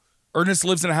wow, Ernest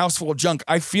lives in a house full of junk.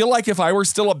 I feel like if I were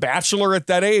still a bachelor at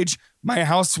that age, my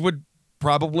house would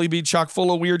probably be chock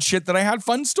full of weird shit that I had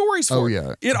fun stories for. Oh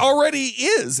yeah, it already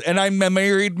is, and I'm a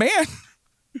married man.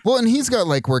 Well, and he's got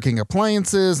like working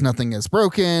appliances. Nothing is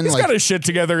broken. He's got his shit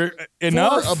together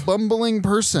enough. For a bumbling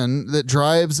person that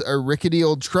drives a rickety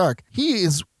old truck, he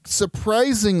is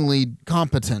surprisingly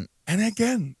competent. And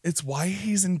again, it's why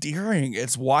he's endearing.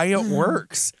 It's why it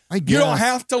works. I guess. You don't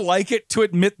have to like it to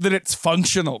admit that it's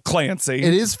functional, Clancy.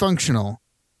 It is functional,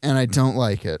 and I don't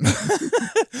like it.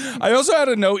 I also had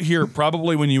a note here,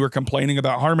 probably when you were complaining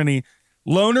about Harmony.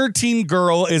 Loner teen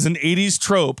girl is an 80s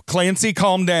trope. Clancy,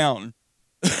 calm down.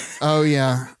 Oh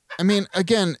yeah. I mean,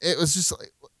 again, it was just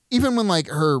like, even when like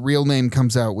her real name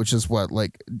comes out, which is what,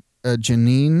 like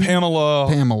Janine?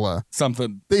 Pamela.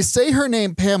 Something. They say her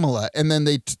name Pamela, and then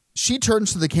she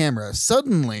turns to the camera.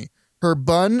 Suddenly, her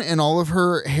bun and all of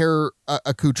her hair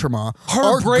accoutrement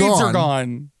her braids are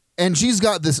gone. And she's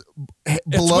got this It's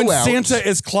blowout. when Santa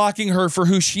is clocking her for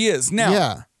who she is.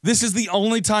 Now, this is the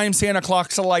only time Santa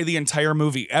clocks a lie the entire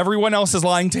movie. Everyone else is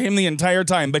lying to him the entire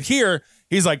time. But here,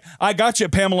 he's like, I got you,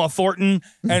 Pamela Thornton.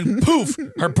 And poof,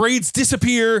 her braids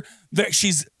disappear.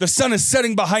 The sun is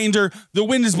setting behind her. The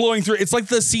wind is blowing through. It's like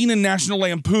the scene in National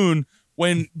Lampoon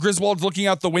when Griswold's looking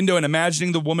out the window and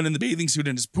imagining the woman in the bathing suit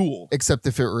in his pool. Except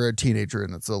if it were a teenager,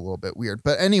 and it's a little bit weird.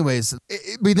 But anyways,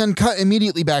 we then cut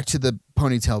immediately back to the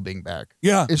ponytail being back.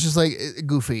 Yeah. It's just like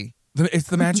goofy. It's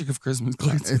the magic of Christmas,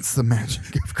 Clancy. It's the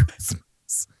magic of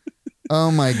Christmas. Oh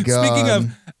my God. Speaking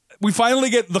of, we finally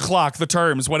get the clock, the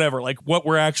terms, whatever, like what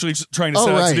we're actually trying to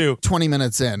set out to do. 20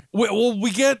 minutes in.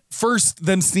 We get first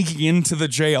them sneaking into the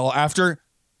jail after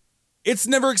it's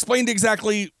never explained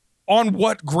exactly on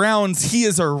what grounds he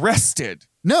is arrested.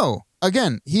 No.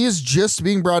 Again, he is just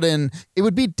being brought in. It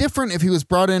would be different if he was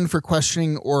brought in for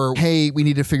questioning or, hey, we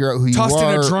need to figure out who you are. Tossed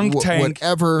in a drunk tank.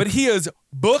 Whatever. But he is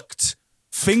booked,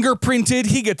 fingerprinted.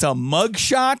 He gets a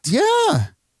mugshot. Yeah.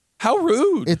 How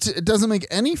rude. It doesn't make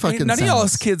any fucking sense. None of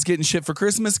y'all's kids getting shit for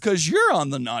Christmas because you're on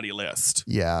the naughty list.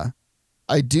 Yeah.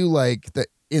 I do like that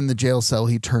in the jail cell,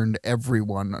 he turned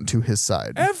everyone to his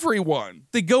side. Everyone.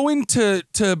 They go in to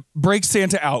break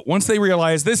Santa out. Once they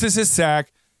realize this is his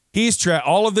sack, he's trapped.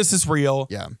 All of this is real.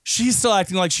 Yeah. She's still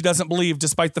acting like she doesn't believe,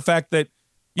 despite the fact that,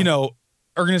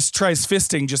 Ernest tries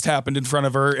fisting just happened in front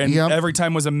of her, and every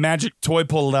time was a magic toy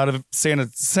pulled out of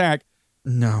Santa's sack.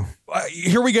 No.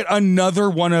 Here we get another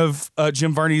one of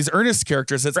Jim Varney's Ernest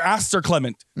characters. It's Astor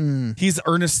Clement. He's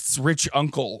Ernest's rich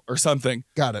uncle or something.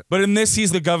 Got it. But in this,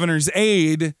 he's the governor's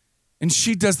aide, and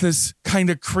she does this kind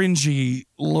of cringy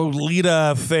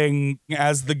Lolita thing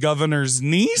as the governor's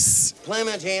niece.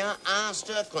 Clement here,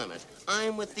 Astor Clement.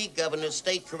 I'm with the Governor's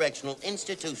State Correctional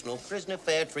Institutional Prisoner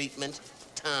Fair Treatment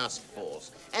Task Force.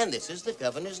 And this is the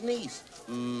governor's niece,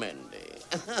 Mindy.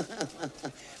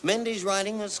 Mindy's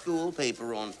writing a school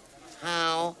paper on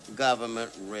how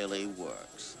government really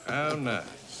works. How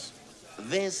nice.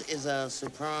 This is a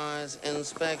surprise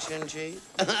inspection, Chief.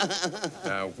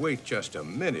 Now, wait just a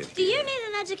minute. Do you need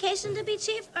an education to be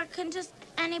chief, or can just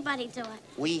anybody do it?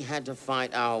 We had to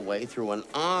fight our way through an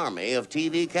army of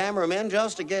TV cameramen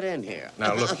just to get in here.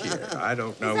 Now, look here. I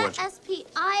don't know Is what's... that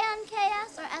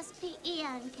S-P-I-N-K-S or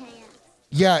S-P-E-N-K-S?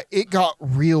 Yeah, it got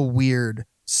real weird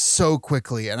so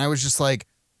quickly. And I was just like,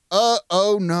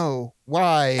 oh no,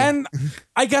 why? And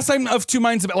I guess I'm of two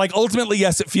minds about, like, ultimately,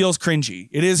 yes, it feels cringy.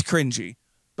 It is cringy.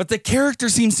 But the character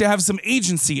seems to have some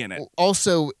agency in it.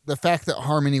 Also, the fact that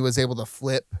Harmony was able to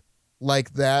flip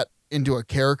like that into a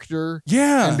character.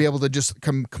 Yeah. And be able to just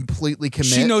completely commit.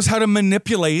 She knows how to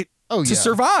manipulate to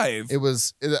survive. It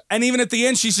was, and even at the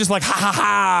end, she's just like, ha ha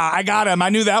ha, I got him. I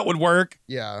knew that would work.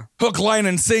 Yeah. Hook, line,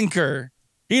 and sinker.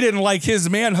 He didn't like his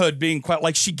manhood being quite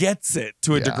like she gets it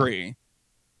to a degree.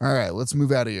 All right, let's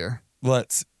move out of here.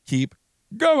 Let's keep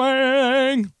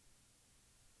going.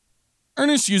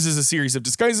 Ernest uses a series of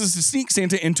disguises to sneak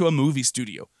Santa into a movie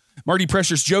studio. Marty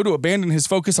pressures Joe to abandon his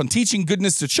focus on teaching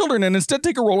goodness to children and instead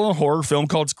take a role in a horror film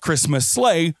called Christmas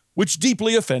Sleigh, which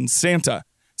deeply offends Santa.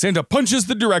 Santa punches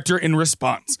the director in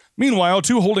response. Meanwhile,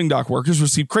 2 holding dock workers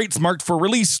receive crates marked for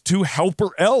release to helper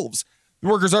elves. The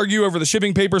workers argue over the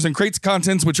shipping papers and crates'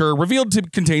 contents, which are revealed to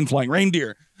contain flying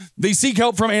reindeer. They seek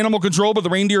help from animal control, but the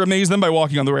reindeer amaze them by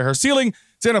walking on the warehouse ceiling.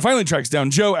 Santa finally tracks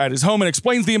down Joe at his home and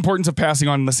explains the importance of passing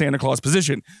on the Santa Claus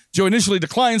position. Joe initially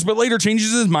declines, but later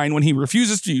changes his mind when he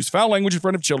refuses to use foul language in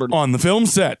front of children on the film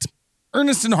set.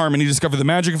 Ernest and Harmony discover the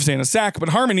magic of Santa's sack, but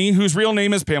Harmony, whose real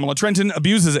name is Pamela Trenton,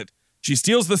 abuses it. She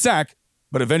steals the sack,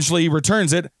 but eventually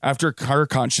returns it after her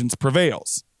conscience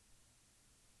prevails.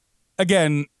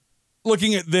 Again,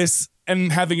 looking at this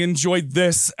and having enjoyed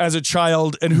this as a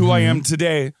child and who I am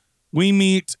today, we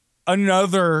meet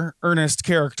another Ernest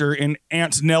character in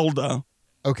Aunt Nelda.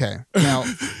 Okay, now...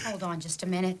 Hold on just a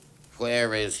minute.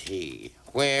 Where is he?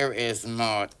 Where is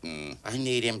Martin? I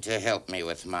need him to help me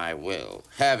with my will.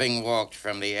 Having walked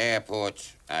from the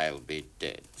airport, I'll be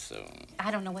dead soon.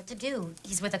 I don't know what to do.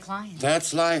 He's with a client.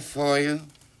 That's life for you.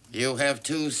 You have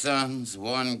 2 sons,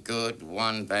 one good,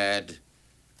 one bad.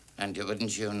 And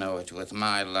wouldn't you know it, with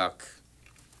my luck,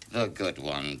 the good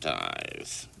one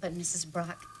dies. But Mrs.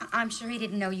 Brock, I'm sure he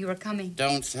didn't know you were coming.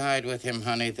 Don't side with him,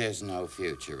 honey. There's no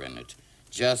future in it.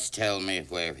 Just tell me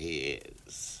where he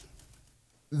is.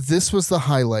 This was the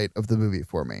highlight of the movie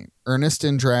for me. Ernest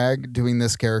in drag doing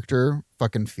this character,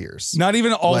 fucking fierce. Not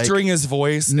even altering his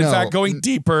voice. No, in fact, going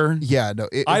deeper. Yeah, no.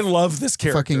 I love this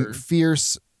character. Fucking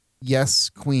fierce. Yes,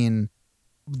 queen.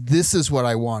 This is what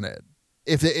I wanted.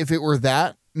 If it were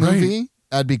that movie,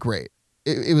 that'd be great.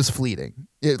 It was fleeting.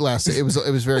 It lasted. It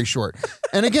was very short.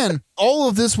 And again, all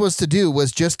of this was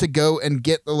just to go and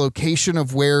get the location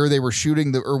of where they were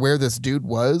shooting or where this dude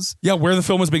was. Yeah, where the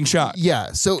film was being shot.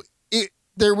 Yeah. So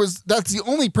that's the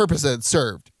only purpose that it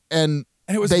served. And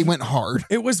they went hard.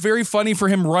 It was very funny for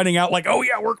him running out like, oh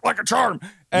yeah, work like a charm.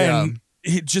 And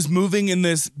he just moving in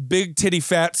this big titty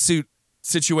fat suit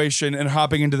situation and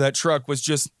hopping into that truck was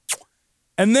just,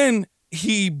 and then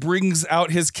he brings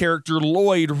out his character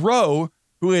Lloyd Rowe,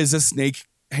 who is a snake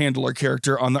handler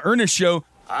character on the Ernest Show.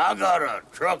 I got a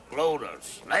truckload of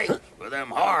snakes for them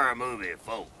horror movie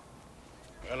folk.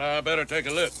 Well, I better take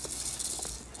a look.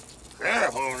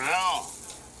 Careful now.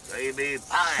 They be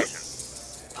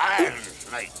poison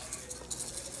snakes.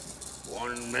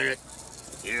 1 minute,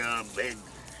 you're a big,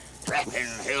 strapping,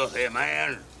 healthy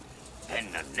man, and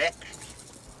the next,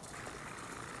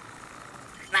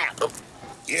 snap,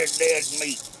 you're dead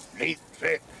meat, deep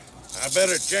sick. I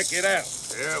better check it out.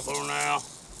 Careful now.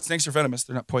 Snakes are venomous.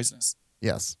 They're not poisonous.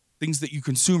 Yes. Things that you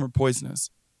consume are poisonous.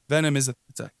 Venom is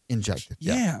it's a injected.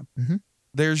 Yeah. Mm-hmm.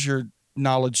 There's your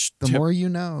knowledge. The more you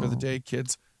know. For the day,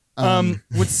 kids.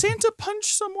 Would Santa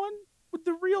punch someone? Would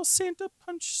the real Santa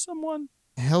punch someone?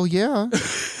 Hell yeah.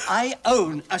 I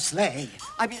own a sleigh.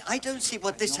 I mean, I don't see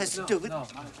what this has to do with...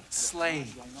 Sleigh.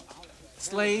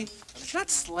 Sleigh? Not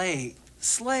sleigh.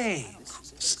 Sleigh.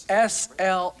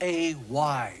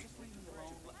 S-L-A-Y.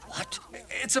 What?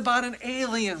 It's about an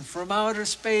alien from outer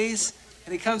space,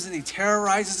 and he comes and he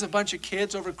terrorizes a bunch of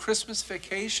kids over Christmas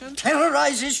vacation.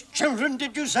 Terrorizes children,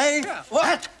 did you say? Yeah.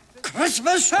 What? At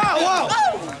Christmas? Whoa!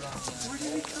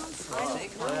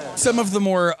 Some of the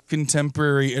more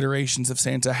contemporary iterations of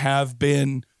Santa have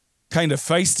been kind of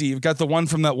feisty. You've got the one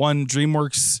from that one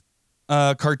DreamWorks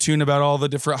cartoon about all the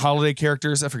different holiday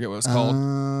characters. I forget what it was called.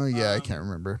 Yeah, I can't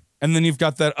remember. And then you've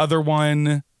got that other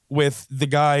one with the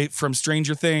guy from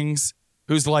Stranger Things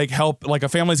who's like a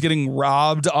family's getting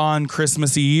robbed on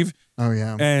Christmas Eve. Oh,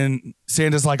 yeah. And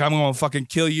Santa's like, I'm going to fucking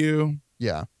kill you.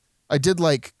 Yeah. I did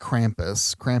like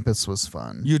Krampus. Krampus was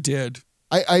fun. You did.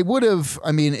 I would have,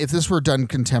 I mean, if this were done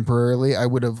contemporarily, I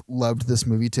would have loved this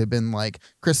movie to have been like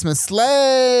Christmas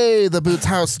Sleigh, the Boots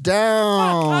House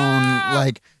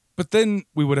Down. But then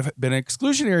we would have been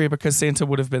exclusionary because Santa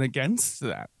would have been against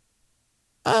that.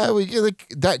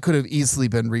 That could have easily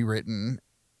been rewritten.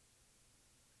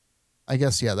 I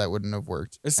guess, yeah, that wouldn't have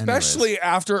worked. Especially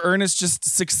after Ernest just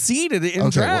succeeded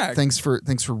in drag. Well,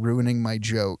 thanks for ruining my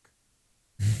joke.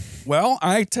 Well,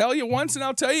 I tell you once and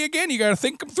I'll tell you again. You got to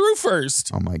think them through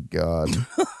first. Oh, my God.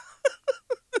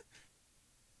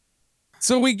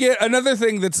 So we get another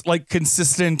thing that's like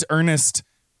consistent Ernest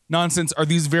nonsense are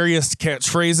these various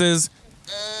catchphrases.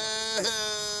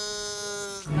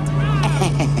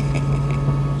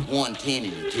 110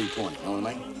 and your 220. Know what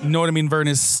I mean? Know what I mean, Vern,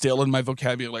 is still in my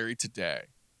vocabulary today.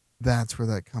 That's where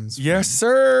that comes from. Yes,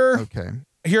 sir. Okay.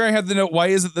 Here I have the note. Why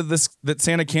is it that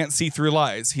Santa can't see through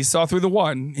lies? He saw through the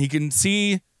one. He can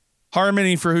see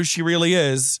Harmony for who she really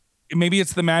is. Maybe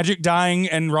it's the magic dying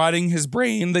and rotting his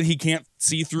brain that he can't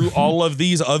see through all of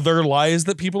these other lies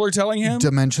that people are telling him.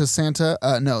 Dementia Santa?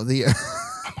 No, the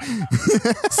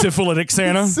syphilitic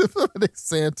Santa. Syphilitic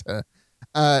Santa.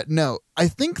 No, I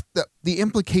think that the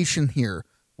implication here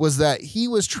was that he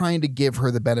was trying to give her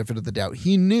the benefit of the doubt.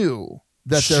 He knew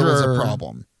that there was a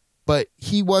problem, but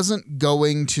he wasn't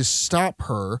going to stop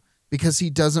her because he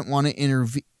doesn't want to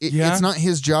intervene. It's not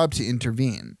his job to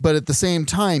intervene. But at the same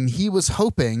time, he was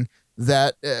hoping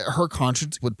that her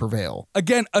conscience would prevail.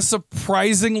 Again, a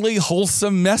surprisingly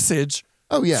wholesome message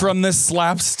from this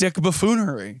slapstick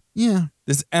buffoonery. Yeah.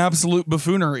 This absolute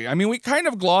buffoonery. I mean, we kind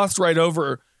of glossed right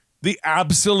over the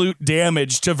absolute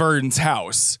damage to Vern's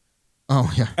house.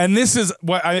 Oh, yeah. And this is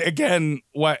what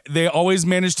they always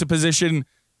manage to position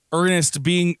Ernest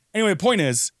being. Anyway, point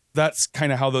is, that's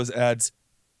kind of how those ads,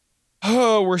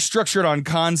 we're structured on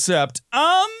concept.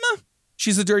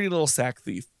 She's a dirty little sack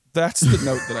thief. That's the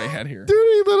note that I had here.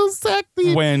 Dirty little sack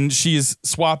thief. When she's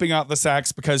swapping out the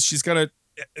sacks because she's going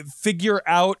to figure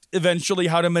out eventually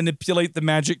how to manipulate the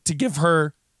magic to give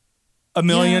her $1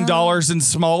 million in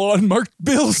small unmarked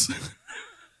bills.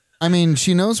 I mean,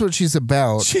 she knows what she's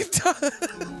about. She does.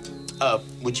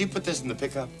 Would you put this in the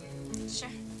pickup? Sure.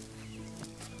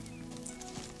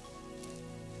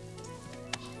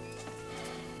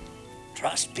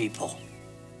 Trust people.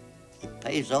 It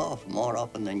pays off more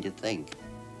often than you think.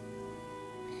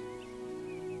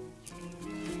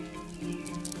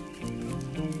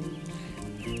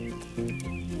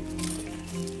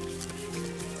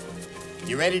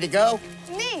 You ready to go?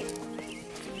 Me?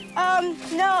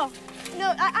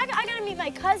 No, I gotta meet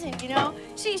my cousin, you know?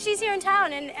 She's here in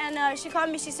town, and she called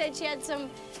me. She said she had some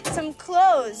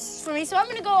clothes for me, so I'm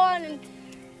gonna go on and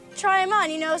try them on,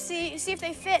 you know, see if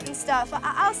they fit and stuff.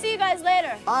 I'll see you guys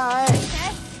later. Bye.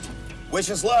 Okay? Wish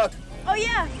us luck. Oh,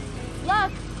 yeah.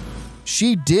 Luck.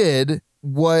 She did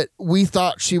what we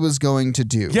thought she was going to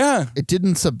do. Yeah. It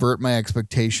didn't subvert my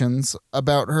expectations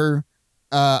about her.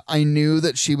 I knew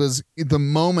that she was, the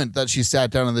moment that she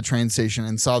sat down at the train station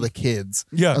and saw the kids,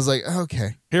 I was like,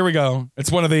 okay. Here we go.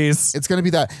 It's one of these. It's going to be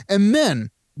that. And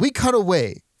then we cut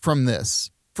away from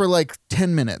this for like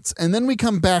 10 minutes. And then we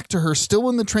come back to her still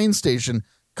in the train station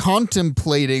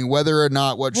contemplating whether or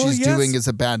not what she's doing is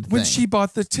a bad thing. When she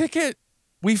bought the ticket,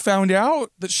 we found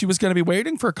out that she was going to be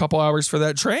waiting for a couple hours for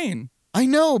that train. I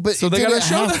know, but so they got to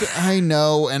show that. I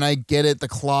know, and I get it. The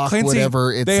clock, Clancy,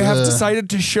 whatever. They have decided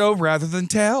to show rather than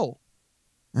tell.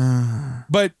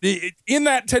 But in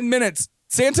that 10 minutes,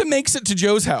 Santa makes it to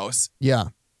Joe's house. Yeah.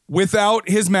 Without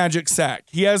his magic sack.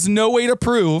 He has no way to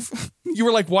prove. You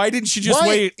were like, why didn't she just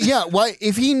wait? Yeah, why?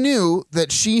 If he knew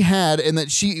that she had and that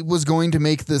she was going to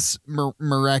make this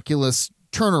miraculous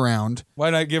turnaround. Why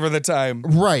not give her the time?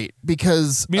 Right,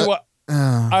 because... Meanwhile,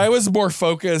 I was more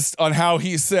focused on how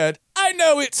he said, I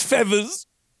know it's feathers.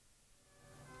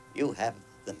 You have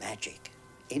the magic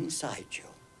inside you.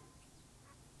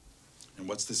 And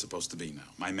what's this supposed to be now?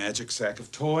 My magic sack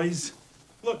of toys?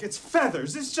 Look, it's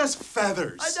feathers. It's just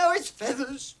feathers. I know it's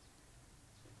feathers.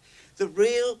 The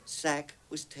real sack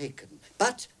was taken,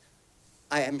 but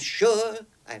I am sure,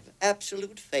 I have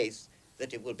absolute faith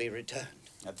that it will be returned.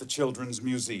 At the Children's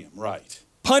Museum, right.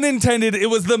 Pun intended, it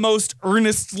was the most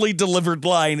earnestly delivered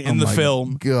line in the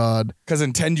film. God. Because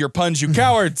intend your puns, you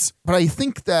cowards. But I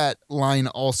think that line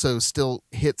also still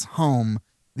hits home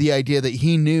the idea that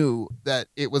he knew that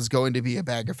it was going to be a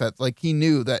bag of feathers. Like, he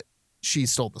knew that she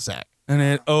stole the sack. And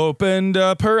it opened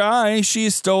up her eye.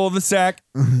 She stole the sack.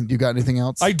 You got anything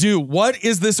else? I do. What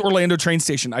is this Orlando train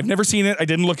station? I've never seen it. I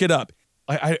didn't look it up.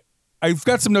 I've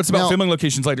got some notes about filming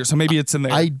locations later, so maybe it's in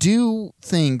there. I do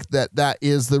think that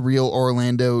is the real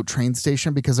Orlando train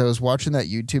station because I was watching that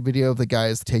YouTube video of the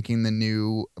guys taking the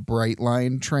new Bright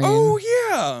Line train. Oh,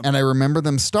 yeah. And I remember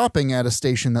them stopping at a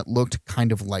station that looked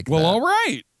kind of like that. Well, all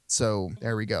right. So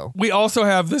there we go. We also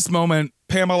have this moment.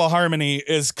 Pamela Harmony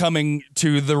is coming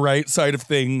to the right side of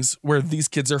things where these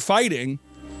kids are fighting.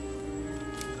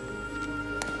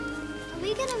 Are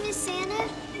we gonna miss Santa?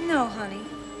 No, honey.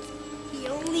 He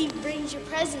only brings you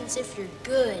presents if you're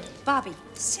good. Bobby,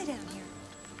 sit down here.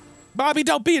 Bobby,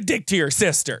 don't be a dick to your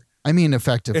sister. I mean,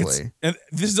 effectively. And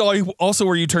this is also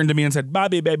where you turned to me and said,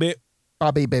 Bobby, baby.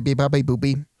 Bobby, baby, Bobby,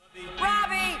 booby.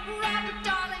 Robbie,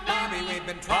 darling, Bobby, we've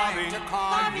been trying to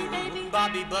call you. baby.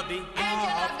 Bobby, Bobby,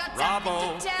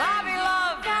 Bravo. Bobby,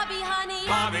 love. Bobby, honey.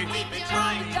 Bobby, we've been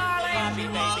trying. Darling. Bobby,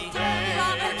 baby.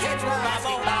 Bobby, The kids were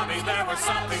asking Bobby, where was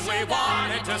something we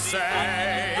wanted to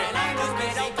say.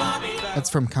 That's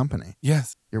from Company.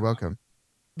 Yes. You're welcome.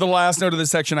 The last note of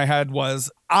this section I had was,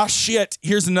 shit,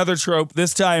 here's another trope.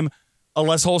 This time, a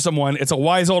less wholesome one. It's a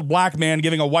wise old black man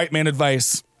giving a white man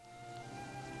advice.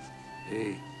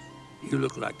 Hey, you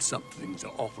look like something's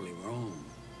awfully wrong.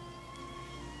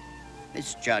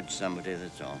 Misjudge somebody,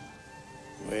 that's all.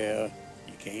 Well,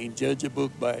 you can't judge a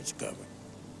book by its cover.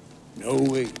 No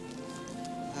way.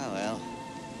 Oh, well.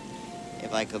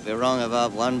 If I could be wrong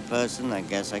about one person, I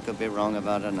guess I could be wrong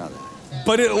about another.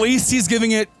 But at least he's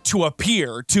giving it to a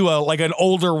peer, to an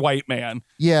older white man.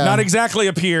 Yeah. Not exactly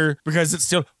a peer, because it's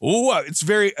still, it's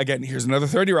very, again, here's another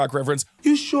 30 Rock reference.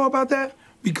 You sure about that?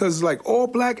 Because like all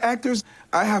black actors,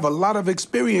 I have a lot of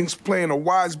experience playing a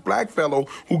wise black fellow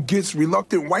who gets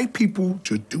reluctant white people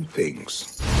to do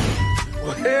things.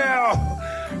 Well,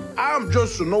 I'm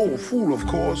just an old fool, of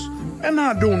course, and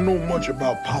I don't know much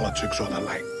about politics or the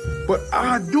like. But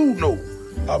I do know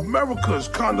America's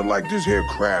kind of like this here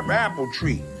crab apple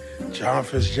tree. John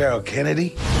Fitzgerald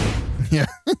Kennedy. Yeah.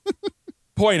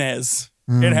 Point is,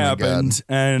 it happened,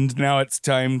 and now it's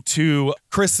time to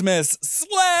Christmas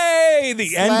slay,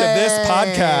 the end of this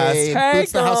podcast. Hey,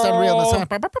 Boots the house down real this time.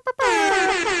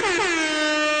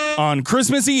 On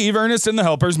Christmas Eve, Ernest and the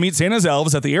helpers meet Santa's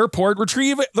elves at the airport,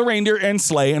 retrieve the reindeer and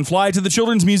sleigh, and fly to the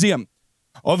Children's Museum.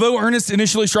 Although Ernest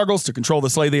initially struggles to control the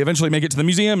sleigh, they eventually make it to the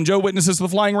museum. Joe witnesses the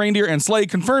flying reindeer and sleigh,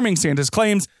 confirming Santa's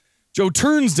claims. Joe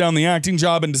turns down the acting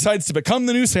job and decides to become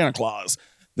the new Santa Claus.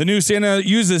 The new Santa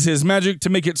uses his magic to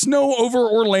make it snow over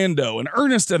Orlando, and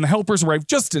Ernest and the helpers arrive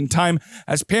just in time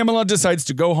as Pamela decides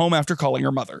to go home after calling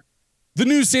her mother. The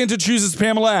new Santa chooses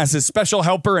Pamela as his special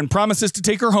helper and promises to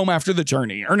take her home after the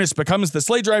journey. Ernest becomes the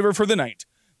sleigh driver for the night.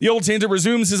 The old Santa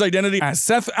resumes his identity as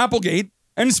Seth Applegate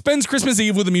and spends Christmas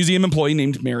Eve with a museum employee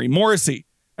named Mary Morrissey.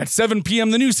 At 7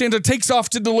 p.m., the new Santa takes off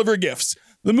to deliver gifts.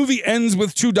 The movie ends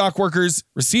with 2 dock workers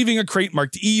receiving a crate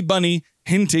marked E. Bunny,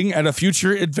 hinting at a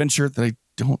future adventure that I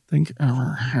don't think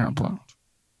ever happened.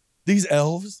 These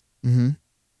elves,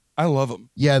 I love them.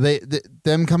 Yeah,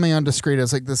 them coming onto screen, I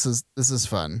was like, this is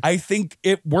fun. I think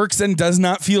it works and does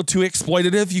not feel too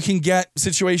exploitative. You can get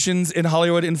situations in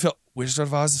Hollywood and film. Wizard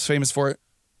of Oz is famous for it,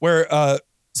 where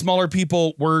smaller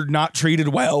people were not treated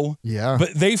well. Yeah.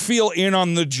 But they feel in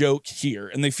on the joke here,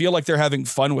 and they feel like they're having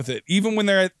fun with it. Even when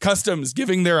they're at customs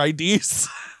giving their IDs.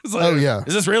 It's like, oh, yeah.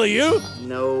 Is this really you?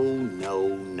 No.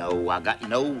 I got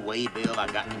no way bill. I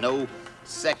got no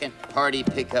second party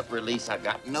pickup release. I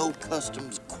got no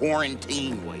customs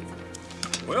quarantine waiver.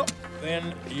 Well,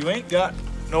 then you ain't got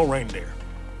no reindeer,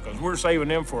 because we're saving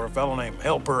them for a fellow named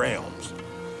Helper Elms.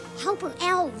 Helper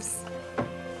elves.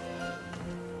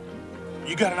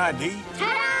 You got an ID?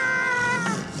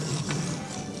 Ta-da!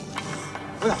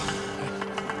 Well,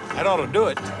 that ought to do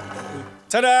it.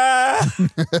 Ta-da!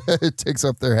 It takes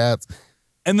up their hats.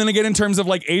 And then again, in terms of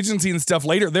like agency and stuff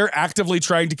later, they're actively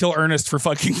trying to kill Ernest for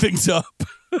fucking things up.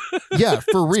 Yeah,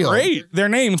 for real. Great. Their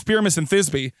names, Pyramus and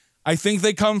Thisbe. I think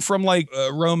they come from like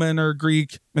Roman or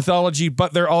Greek mythology,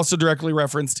 but they're also directly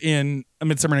referenced in A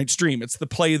Midsummer Night's Dream. It's the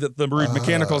play that the Brood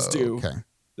Mechanicals do. Okay.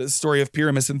 The story of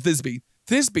Pyramus and Thisbe.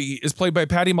 Thisbe is played by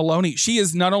Patty Maloney. She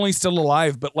is not only still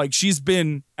alive, but like she's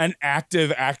been an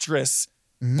active actress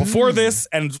before this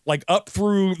and like up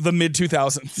through the mid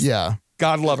 2000s. Yeah.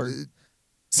 God love her.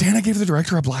 Santa gave the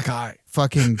director a black eye.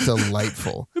 Fucking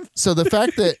delightful. So the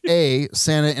fact that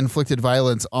Santa inflicted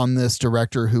violence on this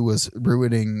director who was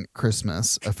ruining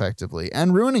Christmas effectively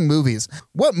and ruining movies.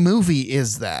 What movie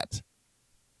is that?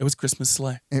 It was Christmas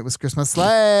Sleigh. It was Christmas Sleigh.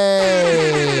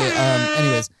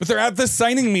 Anyways. But they're at the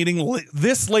signing meeting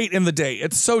this late in the day.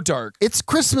 It's so dark. It's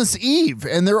Christmas Eve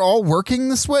and they're all working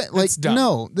this way. Like, dumb.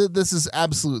 no, this is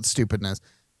absolute stupidness.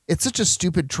 It's such a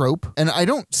stupid trope and I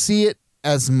don't see it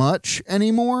as much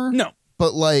anymore. No.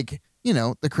 But like, you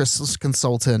know, The Christmas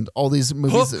Consultant, all these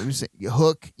movies.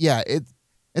 Hook. Yeah,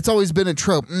 it's always been a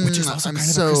trope. Which is also kind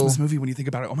of a Christmas movie when you think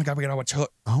about it. Oh my God, we gotta watch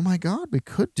Hook. Oh my God, we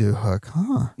could do Hook,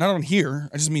 huh? Not on here.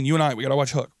 I just mean you and I, we gotta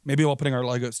watch Hook. Maybe while putting our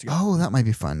Legos together. Oh, that might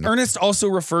be fun. Ernest also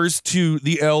refers to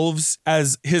the elves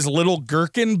as his little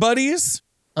gherkin buddies.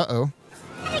 Uh-oh.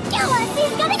 He's gonna kill us!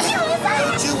 He's gonna kill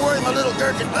us! Don't you worry, my little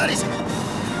gherkin buddies.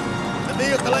 The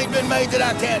vehicle ain't been made that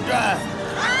I can't drive.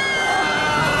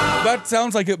 That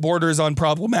sounds like it borders on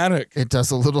problematic. It does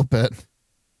a little bit.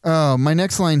 Oh, my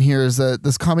next line here is that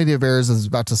this comedy of errors is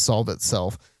about to solve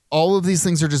itself. all of these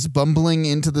things are just bumbling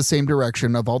into the same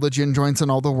direction of all the gin joints in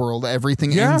all the world.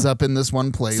 Everything ends up in this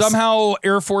one place. Somehow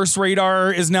Air Force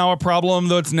radar is now a problem,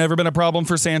 though it's never been a problem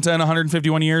for Santa in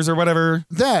 151 years or whatever.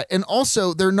 That, and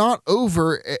also they're not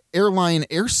over airline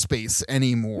airspace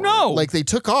anymore. No. Like they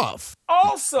took off.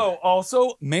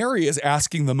 Also, Mary is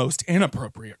asking the most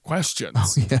inappropriate questions.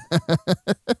 Oh, yeah.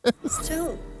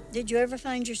 So, did you ever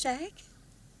find your sack?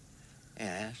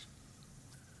 Yes.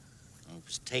 It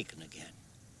was taken again.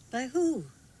 By who?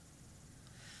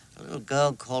 A little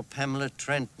girl called Pamela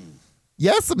Trenton.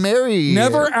 Yes, Mary.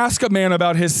 Never ask a man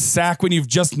about his sack when you've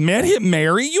just met him,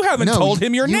 Mary. You haven't told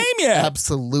him your name yet.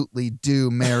 Absolutely do,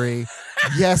 Mary.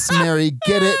 Yes, Mary.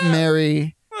 Get it,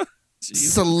 Mary.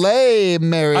 Slay,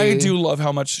 Mary. I do love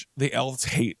how much the elves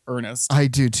hate Ernest. I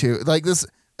do too. Like this.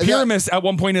 Pyramus at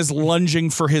one point is lunging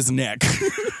for his neck.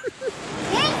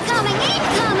 Incoming!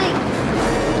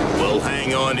 We'll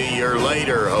hang on to your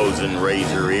later, hose and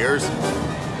razor ears.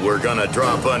 We're gonna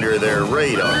drop under their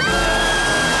radar. Let me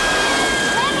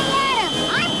at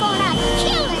him! I'm gonna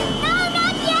kill him! No,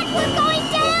 not yet! We're going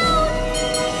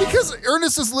down! Because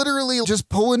Ernest is literally just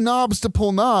pulling knobs to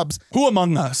pull knobs. Who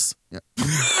among us? Yeah.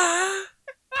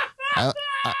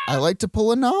 I like to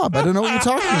pull a knob. I don't know what you're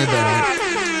talking about.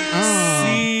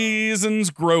 Season's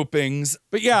gropings.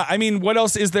 But yeah, I mean, what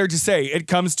else is there to say? It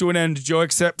comes to an end. Joe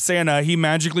accepts Santa. He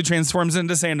magically transforms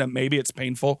into Santa. Maybe it's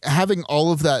painful. Having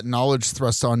all of that knowledge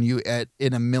thrust on you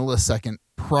in a millisecond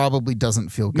probably doesn't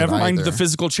feel good. Never mind either. the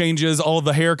physical changes, all of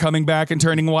the hair coming back and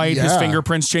turning white, his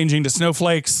fingerprints changing to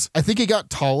snowflakes. I think he got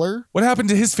taller. What happened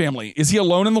to his family? Is he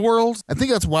alone in the world? I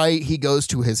think that's why he goes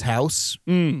to his house,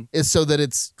 is so that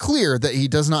it's clear that he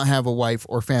does not have a wife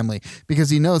or family,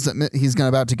 because he knows that he's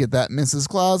about to get that Mrs.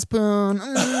 Claus poon.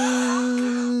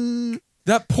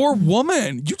 That poor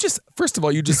woman. First of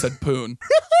all, you just said poon.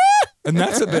 And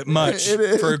that's a bit much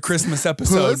for a Christmas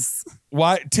episode. Puss?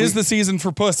 Why? 'Tis the season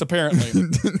for puss, apparently.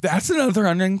 That's another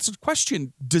unanswered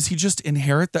question. Does he just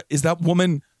inherit that? Is that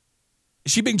woman,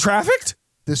 is she being trafficked?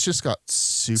 This just got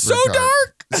super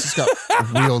dark. This just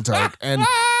got real dark. And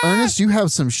Ernest, you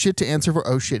have some shit to answer for.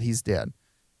 Oh shit, he's dead.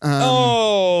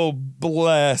 Oh,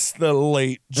 bless the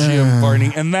late Jim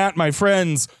Varney. And that, my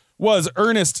friends, was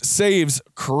Ernest Saves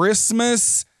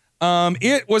Christmas.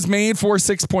 It was made for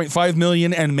 $6.5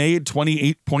 million and made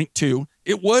 $28.2.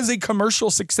 It was a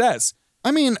commercial success. I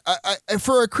mean, I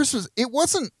for a Christmas, it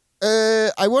wasn't.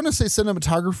 I want to say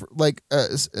cinematographer, like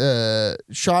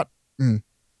shot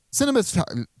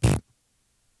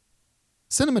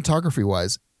cinematography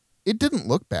wise, it didn't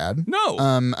look bad. No.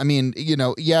 I mean,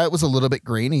 it was a little bit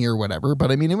grainy or whatever,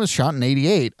 but I mean, it was shot in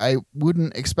 '88. I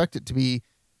wouldn't expect it to be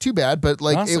too bad, but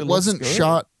like it wasn't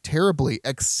shot terribly,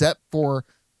 except for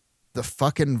the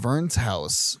fucking Vern's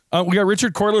house. We got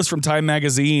Richard Corliss from Time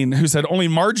Magazine, who said, only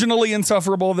marginally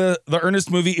insufferable, the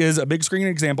Ernest movie is a big screen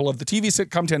example of the TV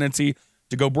sitcom tendency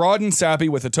to go broad and sappy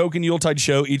with a token Yuletide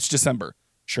show each December.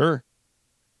 Sure.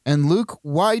 And Luke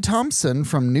Y. Thompson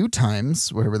from New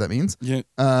Times, whatever that means,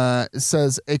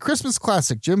 says, a Christmas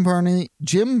classic, Jim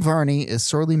Varney is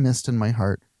sorely missed in my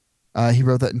heart. He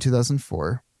wrote that in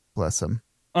 2004. Bless him.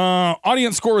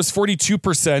 Audience score was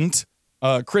 42%.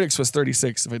 Critics was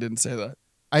 36, if I didn't say that.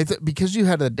 Because you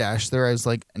had a dash there, I was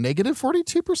like, negative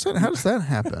 42%? How does that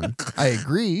happen? I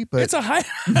agree, but it's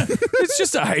it's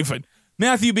just a hyphen.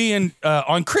 Matthew B.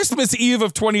 on Christmas Eve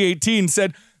of 2018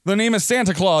 said, the name is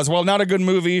Santa Claus. While not a good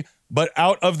movie, but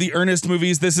out of the Ernest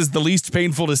movies, this is the least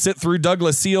painful to sit through.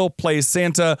 Douglas Seal plays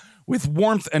Santa with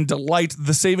warmth and delight.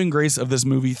 The saving grace of this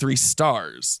movie, 3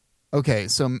 stars. Okay,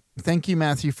 so thank you,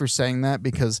 Matthew, for saying that,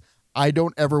 because I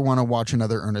don't ever want to watch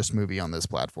another Ernest movie on this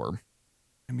platform.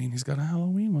 I mean, he's got a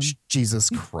Halloween one. Jesus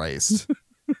Christ.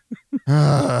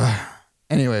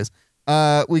 Anyways,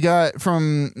 we got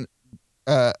from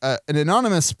an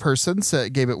anonymous person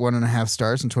gave it 1.5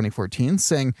 stars in 2014,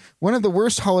 saying, one of the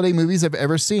worst holiday movies I've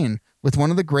ever seen, with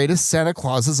one of the greatest Santa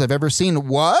Clauses I've ever seen.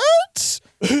 What?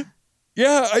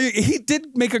 Yeah, he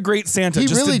did make a great Santa. He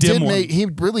really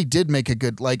did make a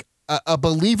good, like, a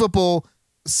believable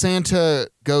Santa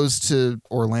Goes to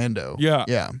Orlando.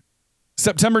 Yeah.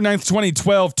 September 9th,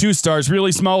 2012, 2 stars.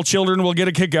 Really small children will get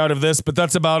a kick out of this, but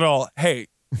that's about all. Hey,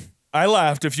 I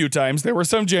laughed a few times. There were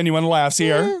some genuine laughs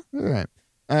here. Yeah, all right.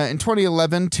 In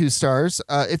 2011, 2 stars.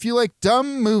 If you like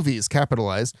dumb movies,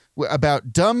 capitalized,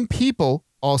 about dumb people,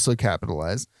 also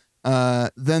capitalized,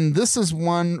 then this is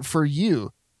one for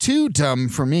you. Too dumb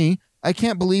for me. I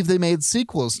can't believe they made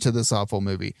sequels to this awful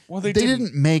movie. Well, they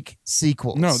didn't make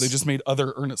sequels. No, they just made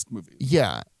other Ernest movies.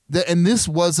 Yeah. And this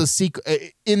was a sequel.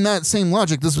 In that same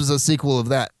logic, this was a sequel of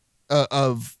that,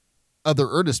 of other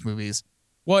Ernest movies.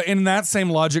 Well, in that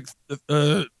same logic,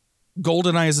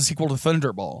 GoldenEye is a sequel to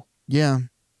Thunderball. Yeah.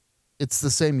 It's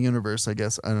the same universe, I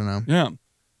guess. I don't know. Yeah.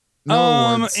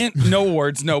 No awards. No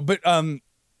awards, no. But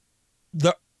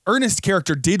the Ernest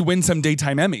character did win some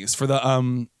daytime Emmys for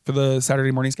the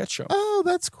Saturday morning sketch show. Oh,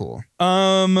 that's cool.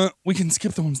 We can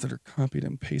skip the ones that are copied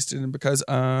and pasted in because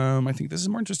I think this is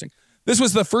more interesting. This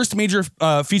was the first major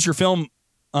feature film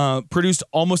produced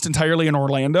almost entirely in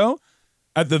Orlando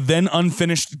at the then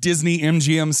unfinished Disney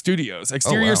MGM studios.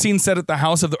 Exterior scenes set at the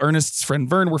house of the Ernest's friend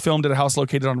Vern were filmed at a house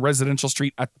located on Residential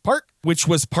Street at the park, which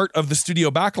was part of the studio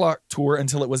backlot tour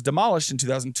until it was demolished in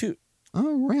 2002.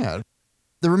 Oh, rad.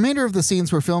 The remainder of the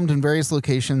scenes were filmed in various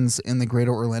locations in the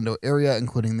greater Orlando area,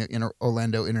 including the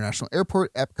Orlando International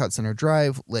Airport, Epcot Center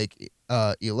Drive, Lake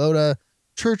Eulota,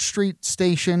 Church Street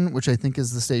Station, which I think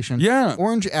is the station,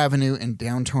 Orange Avenue, and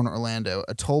downtown Orlando,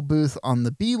 a toll booth on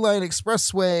the B-Line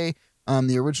Expressway,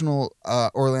 the original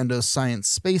Orlando Science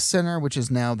Space Center, which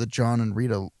is now the John and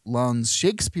Rita Lons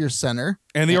Shakespeare Center.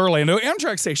 And the Orlando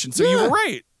Amtrak Station. So you were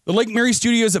right. The Lake Mary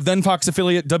Studios of then Fox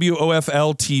affiliate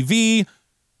WOFL-TV,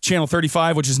 Channel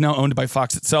 35, which is now owned by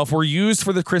Fox itself, were used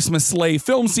for the Christmas sleigh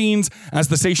film scenes, as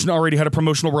the station already had a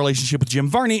promotional relationship with Jim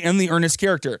Varney and the Ernest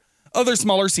character. Other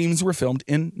smaller scenes were filmed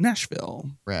in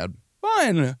Nashville. Rad.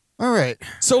 Fun. All right.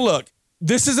 So look,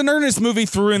 this is an Ernest movie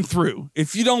through and through.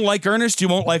 If you don't like Ernest, you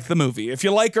won't like the movie. If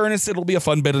you like Ernest, it'll be a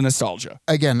fun bit of nostalgia.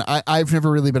 Again, I've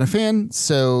never really been a fan,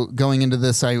 so going into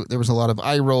this, there was a lot of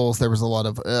eye rolls, there was a lot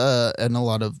of and a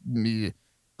lot of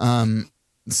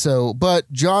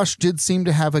but Josh did seem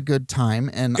to have a good time,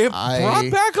 and it brought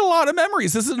back a lot of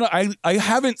memories. This is I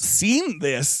haven't seen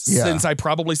this since I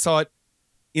probably saw it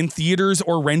in theaters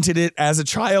or rented it as a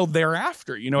child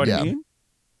thereafter. You know what I mean?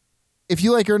 If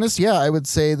you like Ernest, I would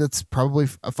say that's probably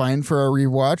fine for a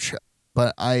rewatch,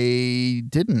 but I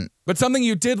didn't. But something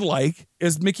you did like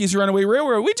is Mickey's Runaway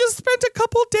Railroad. We just spent a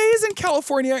couple days in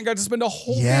California and got to spend a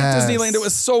whole day at Disneyland. It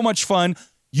was so much fun.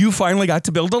 You finally got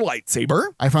to build a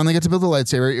lightsaber. I finally got to build a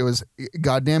lightsaber. It was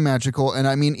goddamn magical. And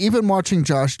I mean, even watching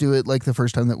Josh do it like the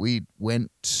first time that we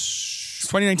went.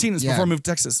 2019 is before I moved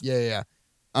to Texas. Yeah.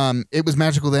 It was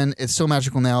magical then. It's still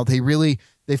magical now.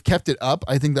 They've kept it up.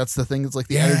 I think that's the thing. It's like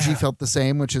the energy felt the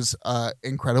same, which is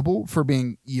incredible for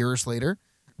being years later.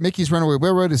 Mickey's Runaway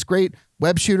Railroad is great.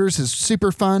 Web Shooters is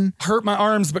super fun. Hurt my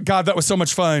arms, but God, that was so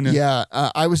much fun. Yeah.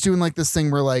 I was doing like this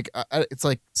thing where like, it's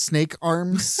like snake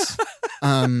arms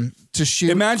to shoot.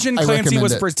 Imagine Clancy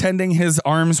was pretending his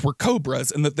arms were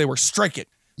cobras and that they were striking.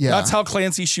 Yeah. That's how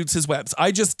Clancy shoots his webs.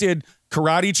 I just did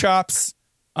karate chops.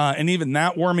 And even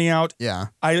that wore me out. Yeah.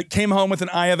 I came home with an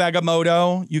Eye of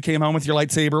Agamotto. You came home with your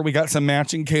lightsaber. We got some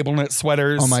matching cable knit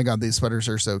sweaters. Oh my God, these sweaters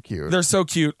are so cute. They're so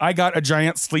cute. I got a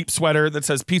giant sleep sweater that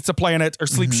says Pizza Planet, or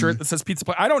sleep shirt that says Pizza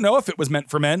Planet. I don't know if it was meant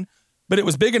for men, but it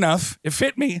was big enough. It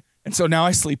fit me. And so now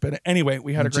I sleep in it. Anyway,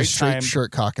 we had a great time. Straight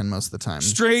shirt cocking most of the time.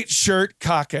 Straight shirt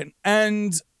cocking.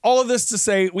 And all of this to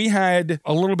say, we had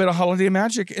a little bit of holiday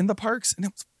magic in the parks, and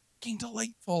it was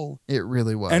delightful. It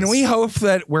really was. And we hope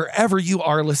that wherever you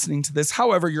are listening to this,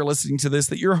 however you're listening to this,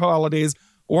 that your holidays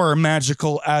were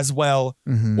magical as well,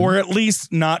 or at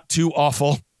least not too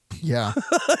awful. Yeah.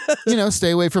 Stay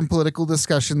away from political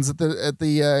discussions at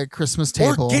the Christmas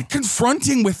table. Or get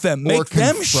confronting with them. Make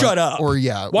them shut up.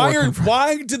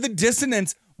 Why do the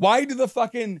dissonance? Why do the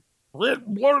fucking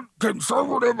red-blooded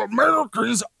conservative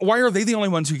Americans, why are they the only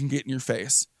ones who can get in your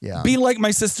face? Yeah. Be like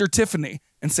my sister Tiffany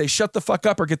and say, shut the fuck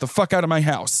up or get the fuck out of my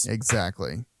house.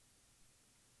 Exactly.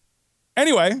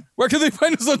 Anyway, where can they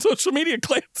find us on social media,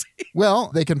 Clancy?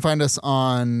 Well, they can find us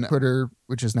on Twitter,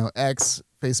 which is now X,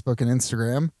 Facebook, and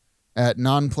Instagram at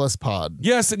nonpluspod.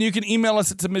 Yes, and you can email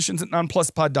us at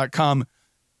submissions@nonpluspod.com.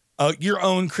 Your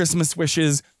own Christmas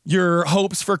wishes, your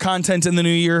hopes for content in the new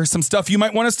year, some stuff you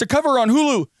might want us to cover on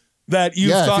Hulu that you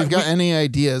thought. If you've got any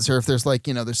ideas, or if there's like,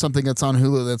 there's something that's on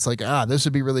Hulu that's like, this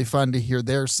would be really fun to hear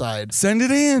their side. Send it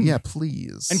in. Yeah,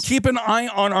 please. And keep an eye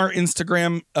on our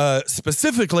Instagram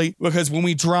specifically, because when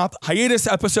we drop hiatus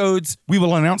episodes, we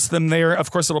will announce them there. Of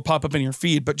course, it'll pop up in your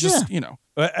feed, but just,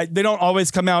 they don't always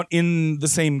come out in the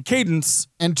same cadence.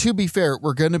 And to be fair,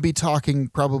 we're going to be talking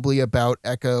probably about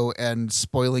Echo and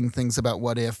spoiling things about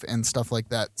What If and stuff like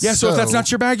that. Yeah, so if that's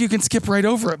not your bag, you can skip right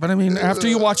over it. But I mean, after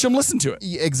you watch them, listen to it.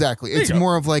 Exactly. It's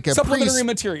more of like a supplementary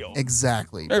material.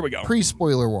 Exactly. There we go.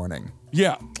 Pre-spoiler warning.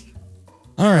 Yeah.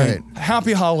 All right.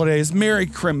 Happy holidays. Merry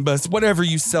Crimbus. Whatever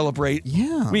you celebrate.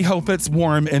 Yeah. We hope it's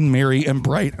warm and merry and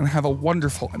bright, and have a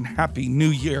wonderful and happy new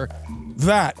year.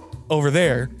 That over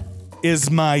there is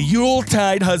my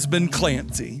Yuletide husband,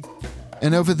 Clancy.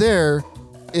 And over there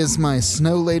is my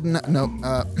snow-laden...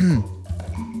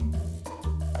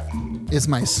 is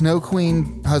my snow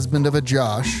queen husband of a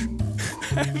Josh.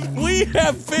 We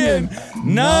have been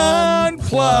nonplussed.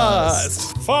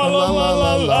 Fa la la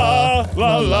la la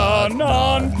la la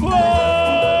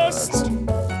nonplussed.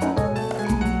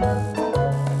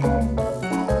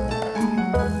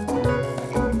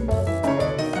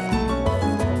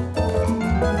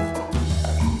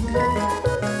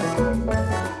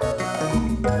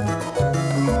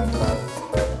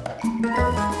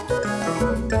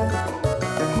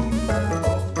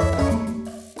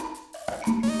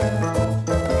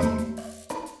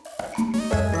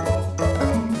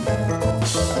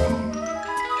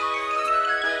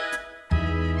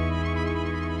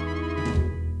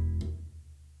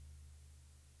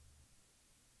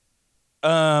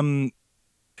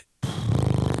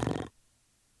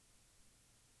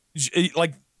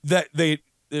 Like that they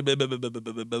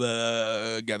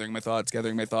gathering my thoughts,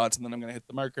 and then I'm gonna hit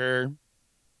the marker.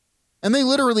 And they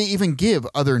literally even give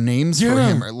other names for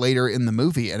him later in the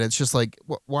movie, and it's just like,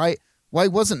 why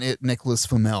wasn't it Nicholas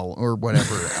Flamel or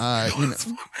whatever? You know.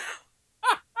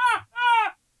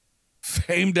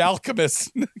 Famed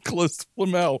alchemist Nicholas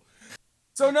Flamel.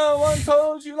 So no one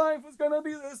told you life was gonna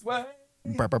be this way.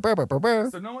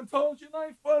 So no one told you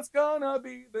life was gonna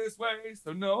be this way.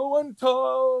 So no one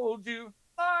told you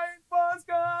life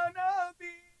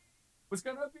was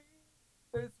gonna be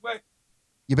this way.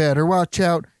 You better watch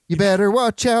out. You better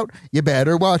watch out. You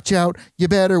better watch out. You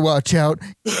better watch out.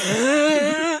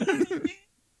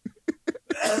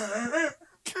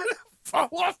 Fall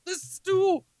off the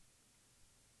stool.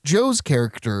 Joe's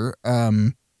character,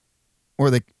 or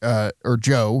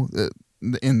Joe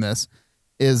in this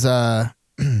is why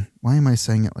am I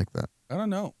saying it like that? I don't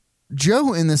know.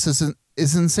 Joe in this is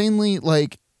insanely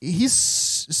like he's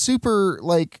super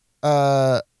like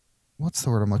what's the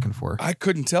word I'm looking for? I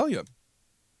couldn't tell you.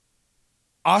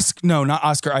 Not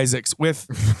Oscar Isaacs with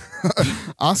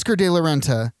Oscar de la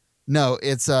Renta. No,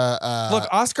 it's look,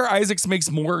 Oscar Isaacs makes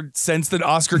more sense than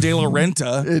Oscar de la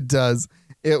Renta. It does.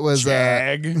 It was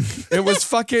Jag. It was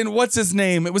fucking what's his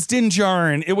name? It was Din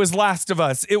Djarin. It was Last of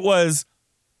Us. It was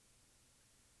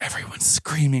everyone's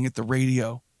screaming at the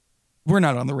radio. We're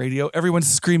not on the radio. Everyone's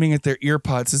screaming at their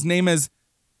earpods. His name is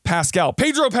Pascal.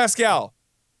 Pedro Pascal.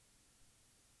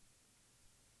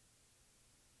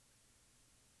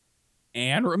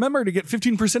 And remember to get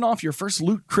 15% off your first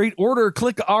Loot Crate order.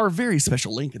 Click our very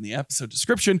special link in the episode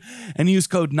description and use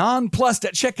code NONPLUSED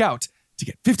at checkout to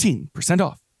get 15%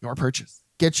 off your purchase.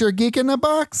 Get your geek in the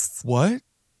box. What?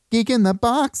 Geek in the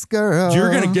box, girl.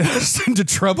 You're going to get us into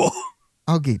trouble.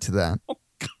 I'll geek to that. Oh,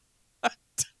 God.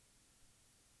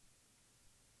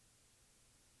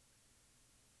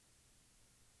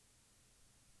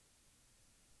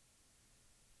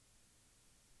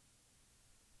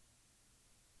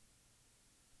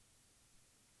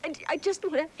 I just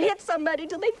want to hit somebody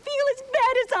till they feel as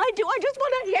bad as I do. I just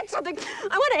want to hit something.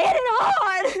 I want to hit it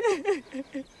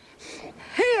hard.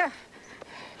 Here.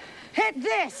 Hit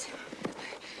this.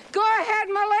 Go ahead,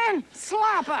 Malin.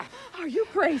 Slapper. Are you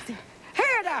crazy?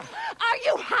 Hit her. Are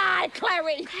you high,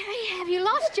 Clary? Clary, have you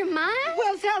lost your mind?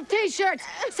 We'll sell T-shirts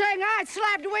saying I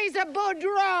slapped Weezer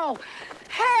Boudreaux.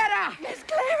 Hit her. Miss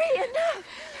Clary, enough.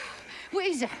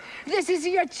 Weezer, this is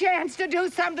your chance to do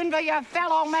something for your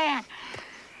fellow man.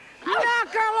 Knock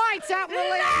her lights out,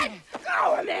 Malin. Let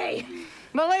go of me.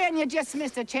 Malin, you just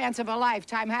missed a chance of a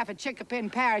lifetime. Half a Chickapin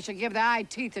parish will give the eye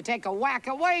teeth to take a whack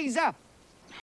at Weezer.